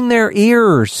between their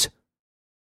ears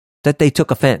that they took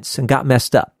offense and got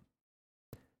messed up.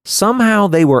 Somehow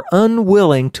they were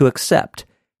unwilling to accept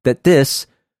that this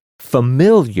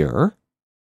familiar,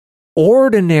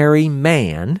 ordinary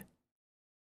man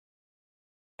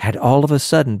had all of a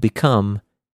sudden become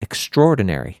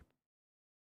extraordinary.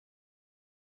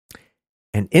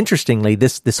 And interestingly,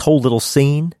 this whole little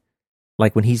scene,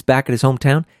 like when he's back at his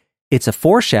hometown, it's a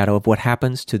foreshadow of what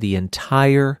happens to the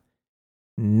entire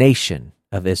nation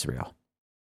of Israel.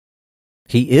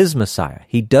 He is Messiah.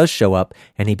 He does show up,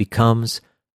 and he becomes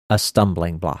a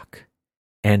stumbling block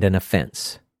and an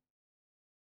offense.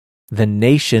 The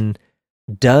nation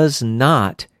does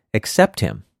not accept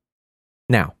him.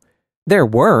 Now, there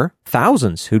were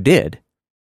thousands who did,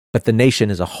 but the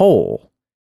nation as a whole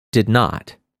did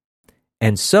not.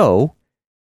 And so,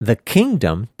 the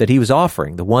kingdom that he was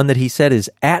offering, the one that he said is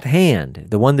at hand,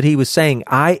 the one that he was saying,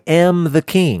 I am the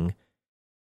king,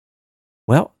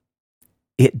 well,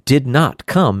 it did not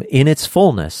come in its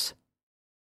fullness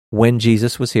when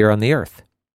Jesus was here on the earth.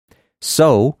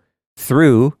 So,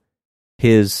 through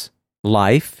his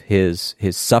life, his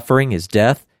suffering, his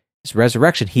death, his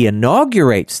resurrection, he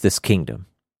inaugurates this kingdom.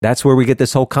 That's where we get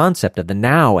this whole concept of the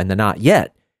now and the not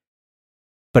yet.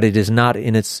 But it is not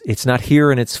it's not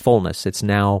here in its fullness. It's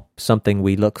now something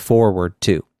we look forward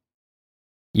to.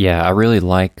 Yeah, I really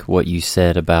like what you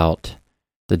said about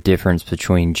the difference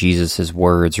between Jesus's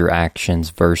words or actions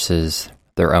versus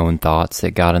their own thoughts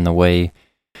that got in the way.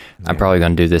 Yeah. I'm probably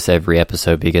going to do this every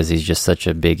episode because he's just such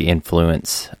a big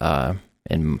influence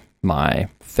in my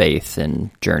faith and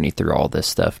journey through all this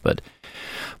stuff. But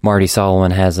Marty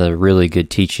Solomon has a really good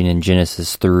teaching in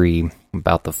Genesis 3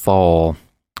 about the fall.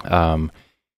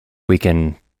 We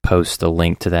can post a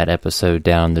link to that episode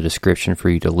down in the description for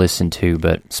you to listen to,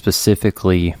 but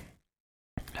specifically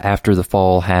after the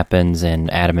fall happens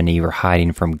and Adam and Eve are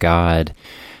hiding from God,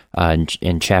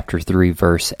 in chapter 3,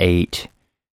 verse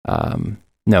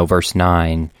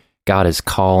 9, God is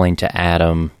calling to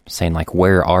Adam, saying, like,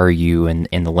 where are you? And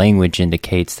the language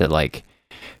indicates that, like,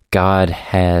 God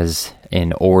has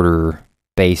an order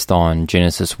based on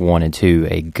Genesis 1 and 2,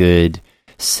 a good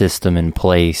system in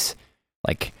place,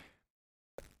 like,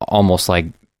 almost like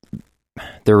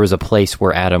there was a place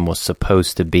where Adam was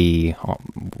supposed to be,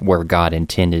 where God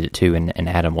intended it to, and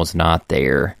Adam was not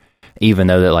there, even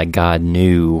though that, like, God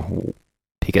knew,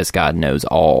 because God knows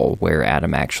all, where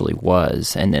Adam actually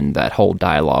was. And then that whole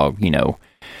dialogue, you know,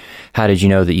 how did you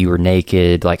know that you were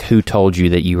naked? Like, who told you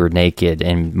that you were naked?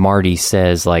 And Marty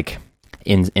says, like,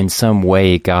 in some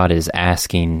way, God is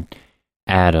asking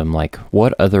Adam, like,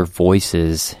 what other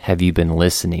voices have you been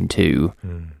listening to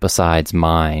besides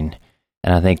mine?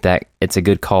 And I think that it's a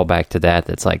good callback to that.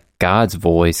 That's like God's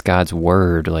voice, God's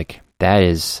word, like, that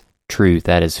is truth,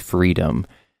 that is freedom.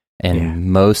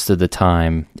 And most of the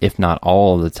time, if not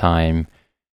all of the time,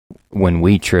 when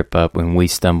we trip up, when we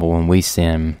stumble, when we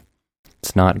sin,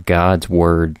 it's not God's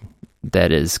word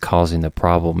that is causing the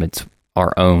problem. It's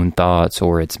our own thoughts,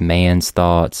 or it's man's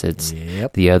thoughts. It's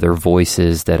the other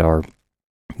voices that are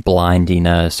blinding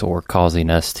us or causing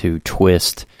us to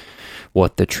twist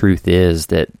what the truth is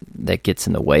that gets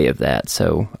in the way of that.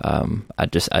 So I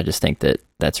just think that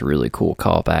that's a really cool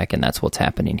callback, and that's what's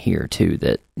happening here too,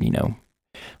 that, you know,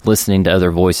 listening to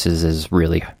other voices is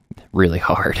really, really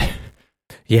hard.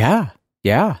 Yeah.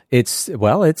 It's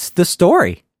the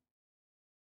story.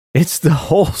 It's the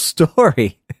whole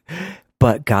story.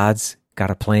 But God's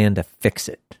got a plan to fix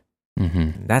it.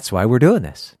 Mm-hmm. That's why we're doing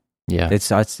this. Yeah.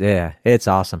 It's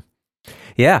awesome.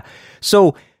 Yeah.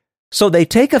 So they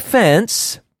take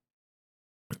offense,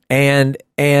 and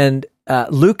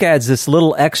Luke adds this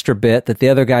little extra bit that the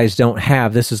other guys don't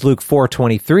have. This is Luke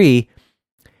 4:23.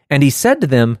 And he said to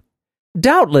them,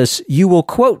 doubtless you will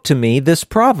quote to me this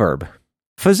proverb,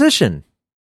 physician,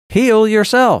 heal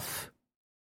yourself.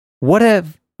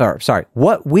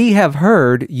 What we have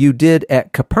heard you did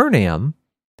at Capernaum,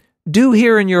 do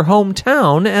here in your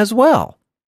hometown as well.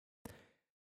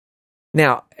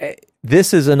 Now,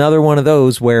 this is another one of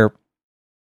those where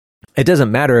it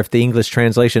doesn't matter if the English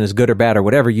translation is good or bad or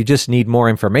whatever, you just need more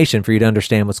information for you to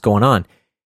understand what's going on.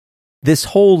 This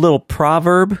whole little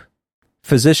proverb,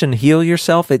 physician, heal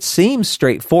yourself, it seems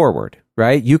straightforward,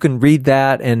 right? You can read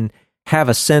that and have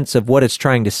a sense of what it's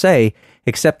trying to say,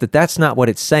 except that that's not what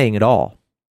it's saying at all.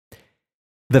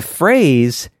 The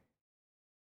phrase,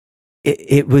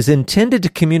 it was intended to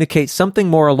communicate something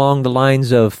more along the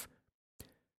lines of,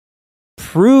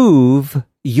 prove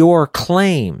your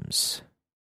claims.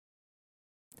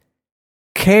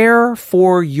 Care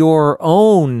for your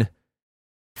own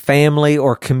family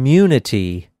or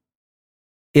community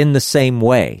in the same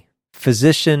way.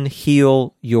 Physician,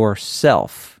 heal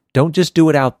yourself. Don't just do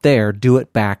it out there, do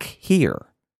it back here.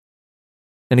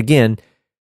 And again,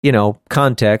 you know,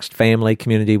 context, family,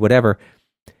 community, whatever.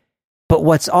 But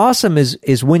what's awesome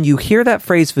is when you hear that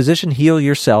phrase, physician, heal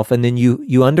yourself, and then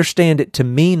you understand it to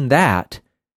mean that,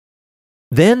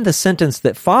 then the sentence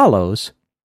that follows,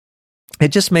 it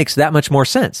just makes that much more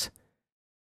sense.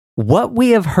 What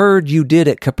we have heard you did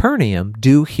at Capernaum,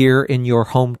 do here in your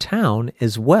hometown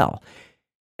as well.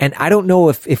 And I don't know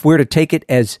if we're to take it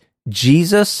as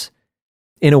Jesus,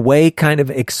 in a way, kind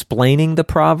of explaining the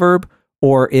proverb,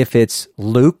 or if it's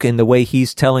Luke in the way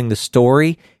he's telling the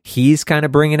story, he's kind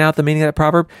of bringing out the meaning of that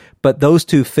proverb. But those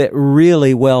two fit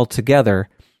really well together,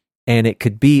 and it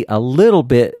could be a little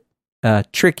bit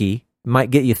tricky.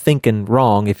 Might get you thinking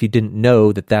wrong if you didn't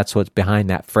know that that's what's behind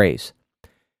that phrase.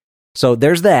 So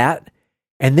there's that.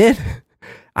 And then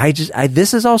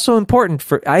this is also important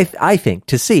for, I think,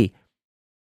 to see.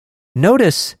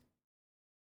 Notice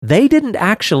they didn't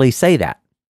actually say that.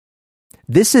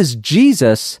 This is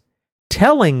Jesus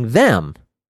telling them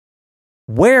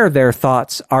where their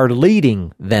thoughts are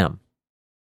leading them.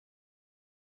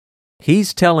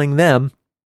 He's telling them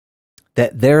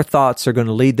that their thoughts are going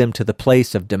to lead them to the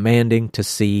place of demanding to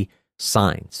see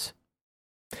signs.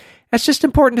 That's just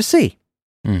important to see.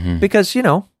 Mm-hmm. Because, you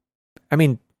know, I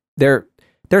mean,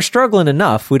 they're struggling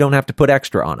enough. We don't have to put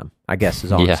extra on them, I guess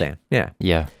is all I'm saying. Yeah.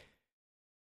 Yeah.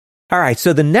 All right.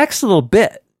 So the next little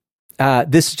bit,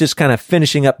 this is just kind of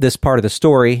finishing up this part of the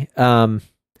story.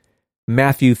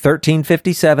 Matthew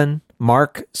 13:57,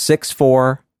 Mark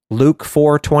 6:4, Luke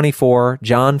 4:24,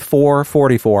 John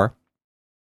 4:44.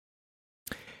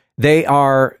 They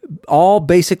are all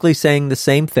basically saying the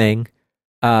same thing.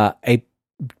 I'll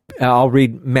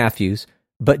read Matthew's.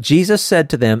 But Jesus said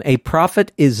to them, "A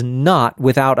prophet is not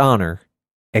without honor,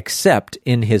 except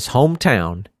in his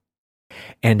hometown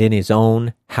and in his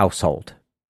own household."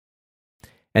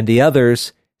 And the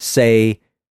others say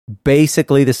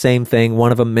basically the same thing.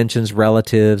 One of them mentions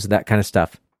relatives, that kind of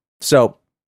stuff. So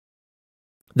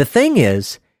the thing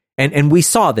is, and we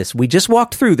saw this, we just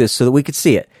walked through this so that we could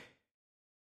see it.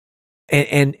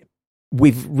 And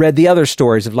we've read the other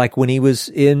stories of like when he was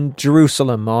in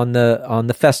Jerusalem on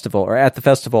the festival or at the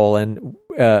festival and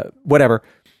whatever.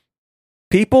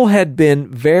 People had been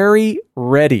very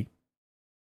ready,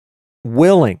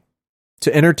 willing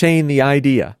to entertain the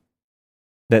idea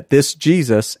that this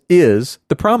Jesus is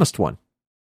the promised one.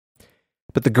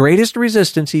 But the greatest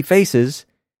resistance he faces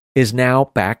is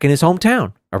now back in his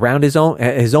hometown, around his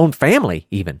own family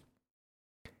even.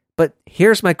 But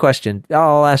here's my question.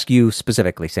 I'll ask you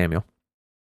specifically, Samuel.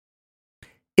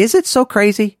 Is it so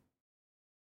crazy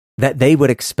that they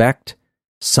would expect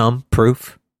some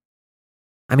proof?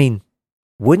 I mean,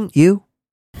 wouldn't you?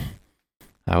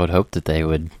 I would hope that they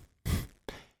would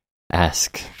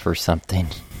ask for something.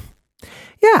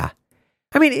 Yeah.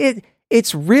 I mean,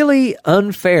 it's really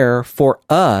unfair for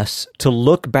us to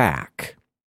look back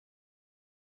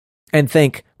and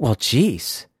think, well,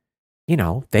 geez,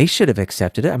 they should have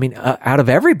accepted it. I mean, out of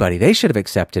everybody, they should have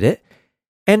accepted it.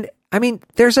 And I mean,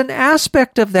 there's an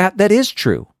aspect of that is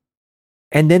true.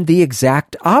 And then the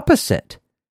exact opposite.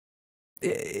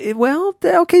 Well,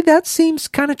 okay, that seems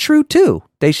kind of true too.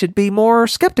 They should be more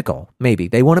skeptical, maybe.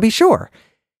 They want to be sure.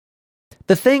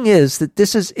 The thing is that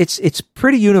it's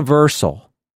pretty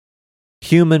universal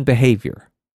human behavior.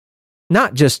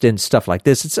 Not just in stuff like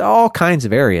this, it's all kinds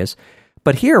of areas.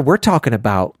 But here we're talking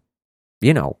about,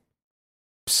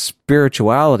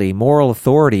 spirituality, moral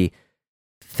authority,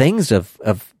 things of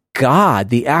God,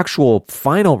 the actual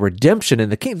final redemption in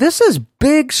the kingdom. This is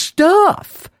big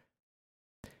stuff.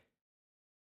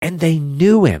 And they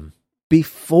knew him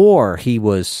before he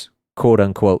was, quote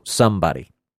unquote,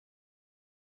 somebody.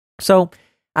 So,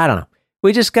 I don't know.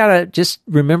 We just got to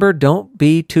remember, don't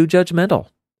be too judgmental.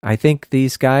 I think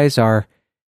these guys they're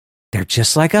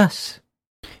just like us.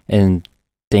 And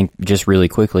just really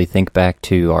quickly, think back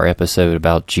to our episode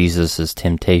about Jesus'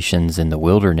 temptations in the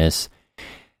wilderness.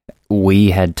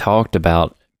 We had talked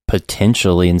about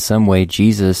potentially in some way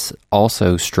Jesus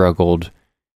also struggled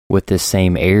with this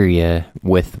same area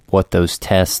with what those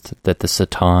tests that the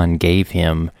Satan gave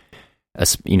him,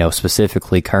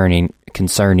 specifically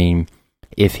concerning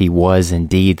if he was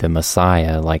indeed the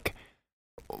Messiah, like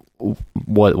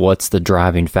what's the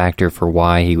driving factor for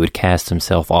why he would cast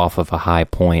himself off of a high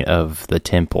point of the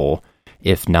temple,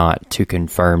 if not to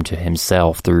confirm to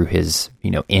himself through his,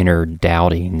 inner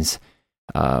doubtings,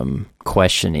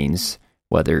 questionings,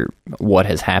 whether what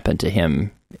has happened to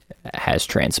him has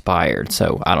transpired.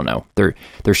 So I don't know.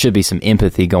 There should be some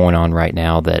empathy going on right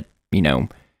now that,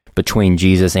 between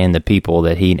Jesus and the people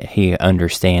that he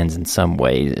understands in some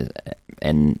ways,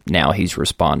 and now he's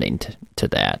responding to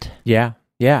that. Yeah.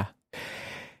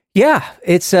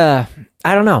 It's I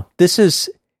don't know.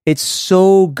 It's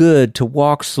so good to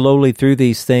walk slowly through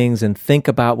these things and think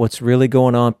about what's really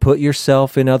going on. Put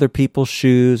yourself in other people's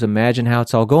shoes. Imagine how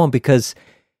it's all going. Because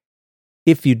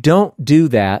if you don't do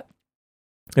that,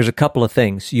 there's a couple of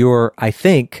things. You're, I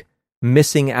think,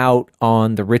 missing out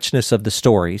on the richness of the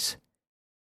stories.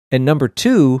 And number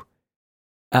two,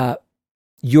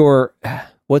 you're,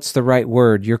 what's the right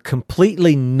word? You're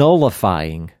completely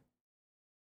nullifying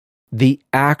the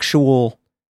actual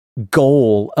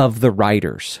goal of the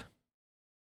writers.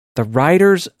 The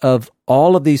writers of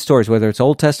all of these stories, whether it's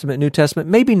Old Testament, New Testament,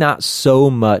 maybe not so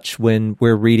much when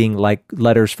we're reading like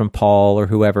letters from Paul or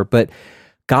whoever, but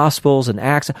Gospels and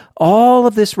Acts, all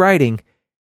of this writing,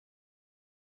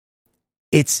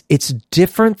 it's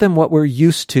different than what we're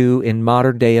used to in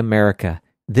modern day America.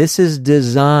 This is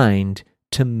designed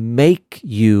to make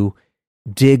you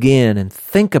dig in and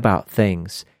think about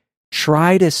things.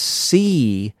 Try to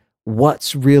see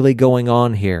what's really going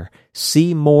on here.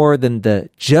 See more than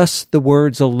just the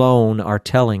words alone are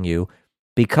telling you,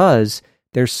 because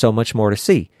there's so much more to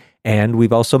see. And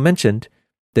we've also mentioned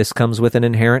this comes with an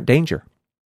inherent danger.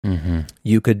 Mm-hmm.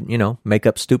 You could, make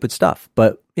up stupid stuff,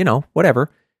 but, whatever.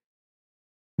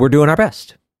 We're doing our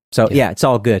best. So, yeah, it's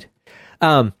all good.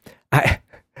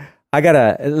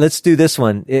 Let's do this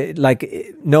one.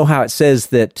 Know how it says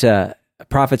that a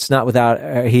prophet's not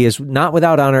without, he is not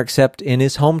without honor except in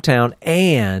his hometown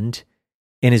and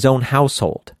in his own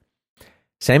household.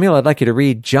 Samuel, I'd like you to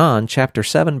read John chapter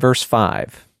 7, verse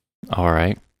 5. All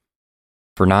right.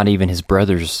 For not even his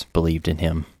brothers believed in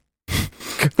him.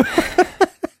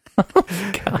 Oh,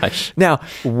 gosh. Now,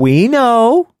 we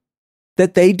know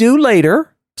that they do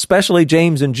later, especially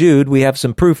James and Jude. We have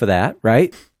some proof of that,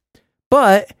 right?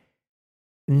 But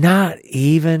not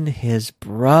even his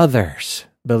brothers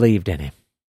believed in him.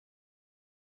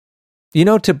 You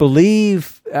know, to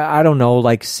believe, I don't know,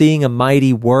 like seeing a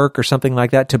mighty work or something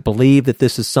like that, to believe that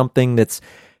this is something that's,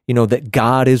 you know, that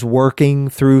God is working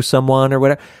through someone or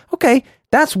whatever. Okay,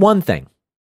 that's one thing.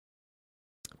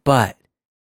 But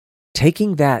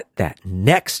taking that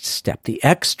next step, the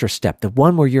extra step, the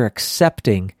one where you're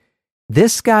accepting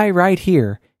this guy right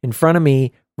here in front of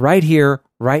me, right here,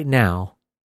 right now,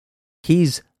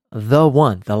 he's the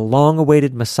one, the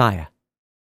long-awaited Messiah.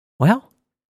 Well,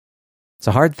 it's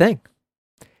a hard thing.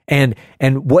 And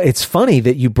what it's funny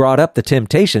that you brought up the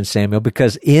temptation, Samuel,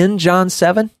 because in John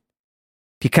 7,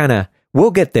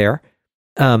 we'll get there.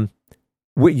 When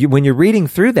you're reading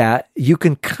through that, you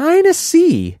can kind of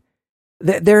see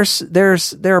that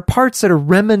there are parts that are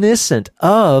reminiscent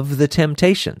of the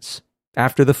temptations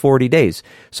after the 40 days.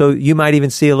 So you might even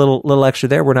see a little extra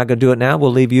there. We're not going to do it now.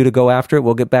 We'll leave you to go after it.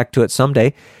 We'll get back to it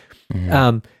someday.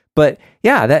 Mm-hmm. But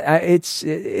yeah,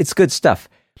 it's good stuff.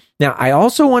 Now, I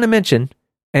also want to mention,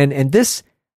 and this,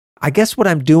 I guess what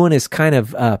I'm doing is kind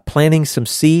of planting some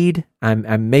seed.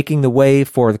 I'm making the way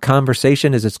for the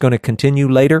conversation as it's going to continue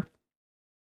later.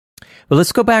 But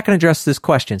let's go back and address this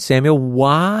question, Samuel.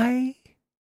 Why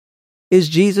is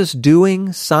Jesus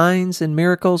doing signs and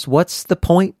miracles? What's the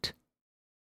point?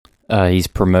 He's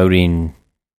promoting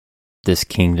this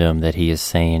kingdom that he is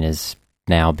saying is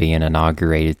now being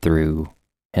inaugurated through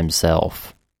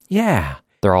himself. Yeah.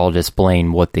 They're all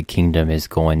displaying what the kingdom is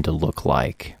going to look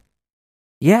like.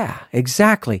 Yeah,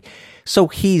 exactly. So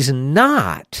he's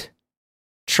not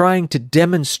trying to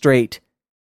demonstrate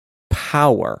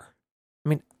power. I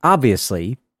mean,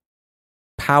 obviously,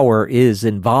 power is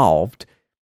involved,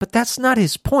 but that's not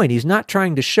his point. He's not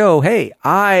trying to show, hey,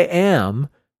 I am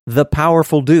the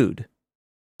powerful dude.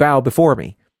 Bow before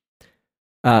me.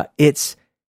 It's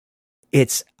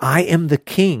I am the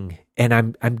king, and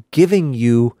I'm giving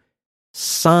you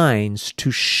signs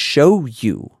to show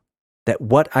you that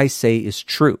what I say is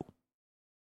true.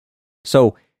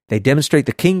 So they demonstrate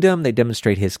the kingdom, they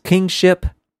demonstrate his kingship,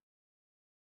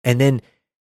 and then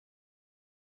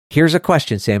here's a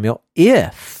question, Samuel.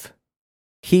 If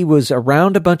he was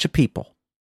around a bunch of people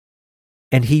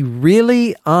and he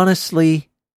really honestly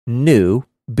knew,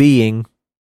 being,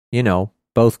 you know,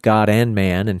 both God and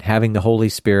man and having the Holy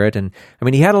Spirit, and I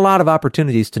mean, he had a lot of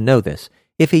opportunities to know this.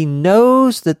 If he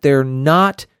knows that they're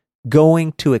not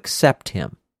going to accept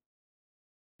him,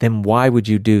 then why would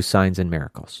you do signs and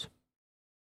miracles?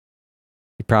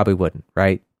 You probably wouldn't,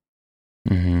 right?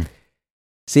 Mm-hmm.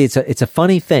 See, it's a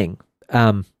funny thing.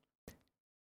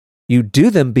 You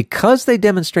do them because they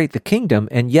demonstrate the kingdom,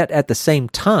 and yet at the same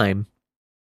time,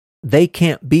 they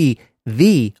can't be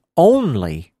the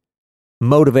only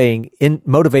motivating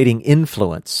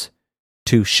influence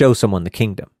to show someone the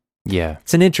kingdom. Yeah.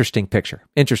 It's an interesting picture.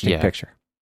 Picture.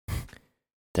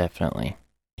 Definitely.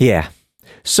 Yeah.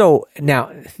 So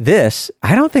now this,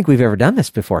 I don't think we've ever done this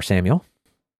before, Samuel.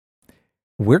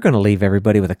 We're going to leave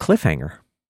everybody with a cliffhanger.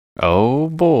 Oh,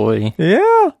 boy.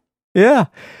 Yeah. Yeah.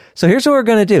 So here's what we're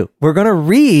going to do. We're going to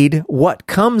read what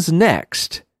comes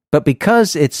next, but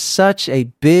because it's such a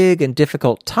big and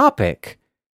difficult topic,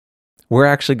 we're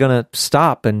actually going to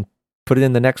stop and put it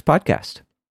in the next podcast.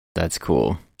 That's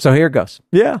cool. So here it goes.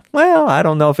 Yeah. Well, I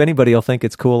don't know if anybody will think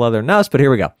it's cool other than us, but here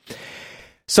we go.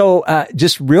 So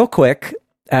just real quick,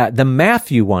 the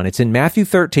Matthew one, it's in Matthew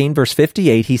 13, verse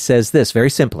 58. He says this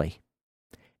very simply,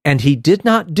 and he did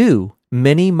not do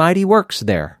many mighty works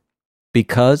there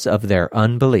because of their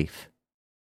unbelief.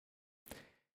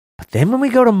 But then when we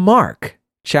go to Mark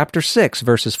chapter 6,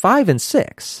 verses 5 and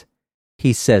 6,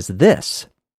 he says this,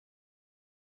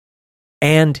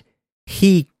 and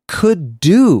he could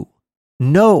do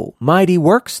no mighty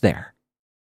works there,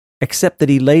 except that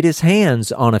he laid his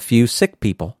hands on a few sick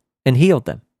people and healed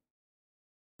them.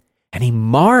 And he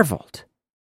marveled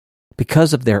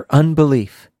because of their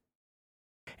unbelief.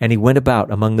 And he went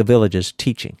about among the villages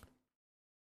teaching.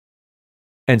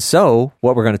 And so,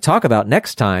 what we're going to talk about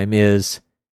next time is,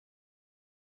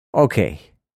 okay,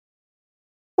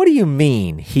 what do you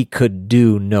mean he could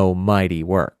do no mighty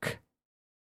work?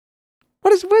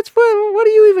 What are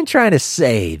you even trying to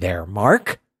say there,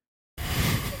 Mark?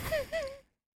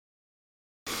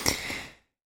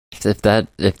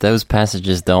 If those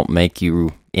passages don't make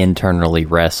you internally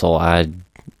wrestle, I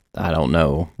don't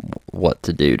know what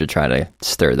to do to try to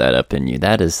stir that up in you.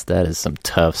 That is some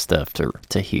tough stuff to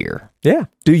hear. Yeah.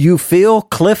 Do you feel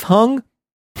cliff hung?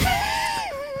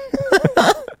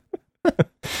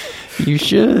 You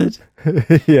should.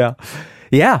 Yeah.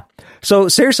 Yeah. So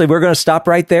seriously, we're going to stop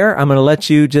right there. I'm going to let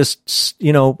you just,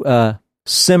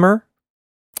 simmer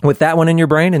with that one in your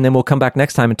brain, and then we'll come back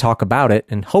next time and talk about it.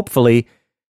 And hopefully,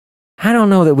 I don't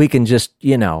know that we can just,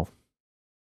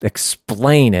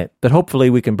 explain it, but hopefully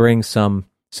we can bring some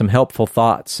helpful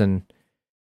thoughts and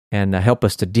help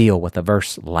us to deal with a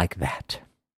verse like that.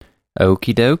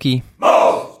 Okie dokie.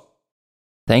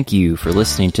 Thank you for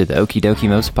listening to the Okie Dokie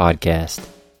Most podcast.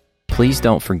 Please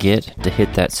don't forget to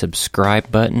hit that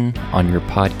subscribe button on your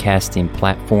podcasting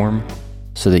platform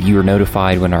so that you are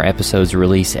notified when our episodes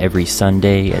release every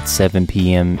Sunday at 7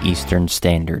 p.m. Eastern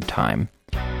Standard Time.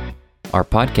 Our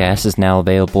podcast is now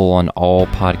available on all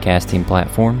podcasting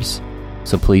platforms,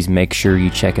 so please make sure you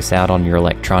check us out on your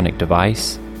electronic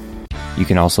device. You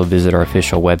can also visit our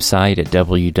official website at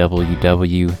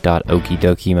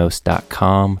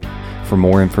www.okidokimos.com for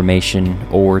more information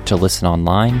or to listen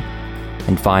online.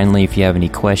 And finally, if you have any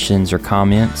questions or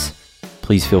comments,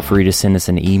 please feel free to send us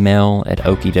an email at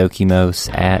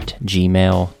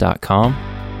okidokimos@gmail.com.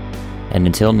 And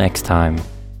until next time,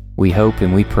 we hope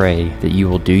and we pray that you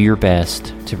will do your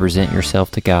best to present yourself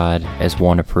to God as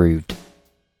one approved,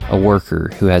 a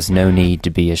worker who has no need to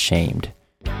be ashamed,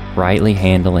 rightly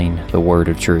handling the word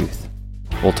of truth.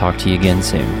 We'll talk to you again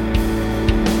soon.